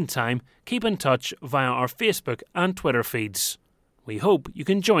in the meantime, keep in touch via our Facebook and Twitter feeds. We hope you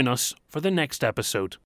can join us for the next episode.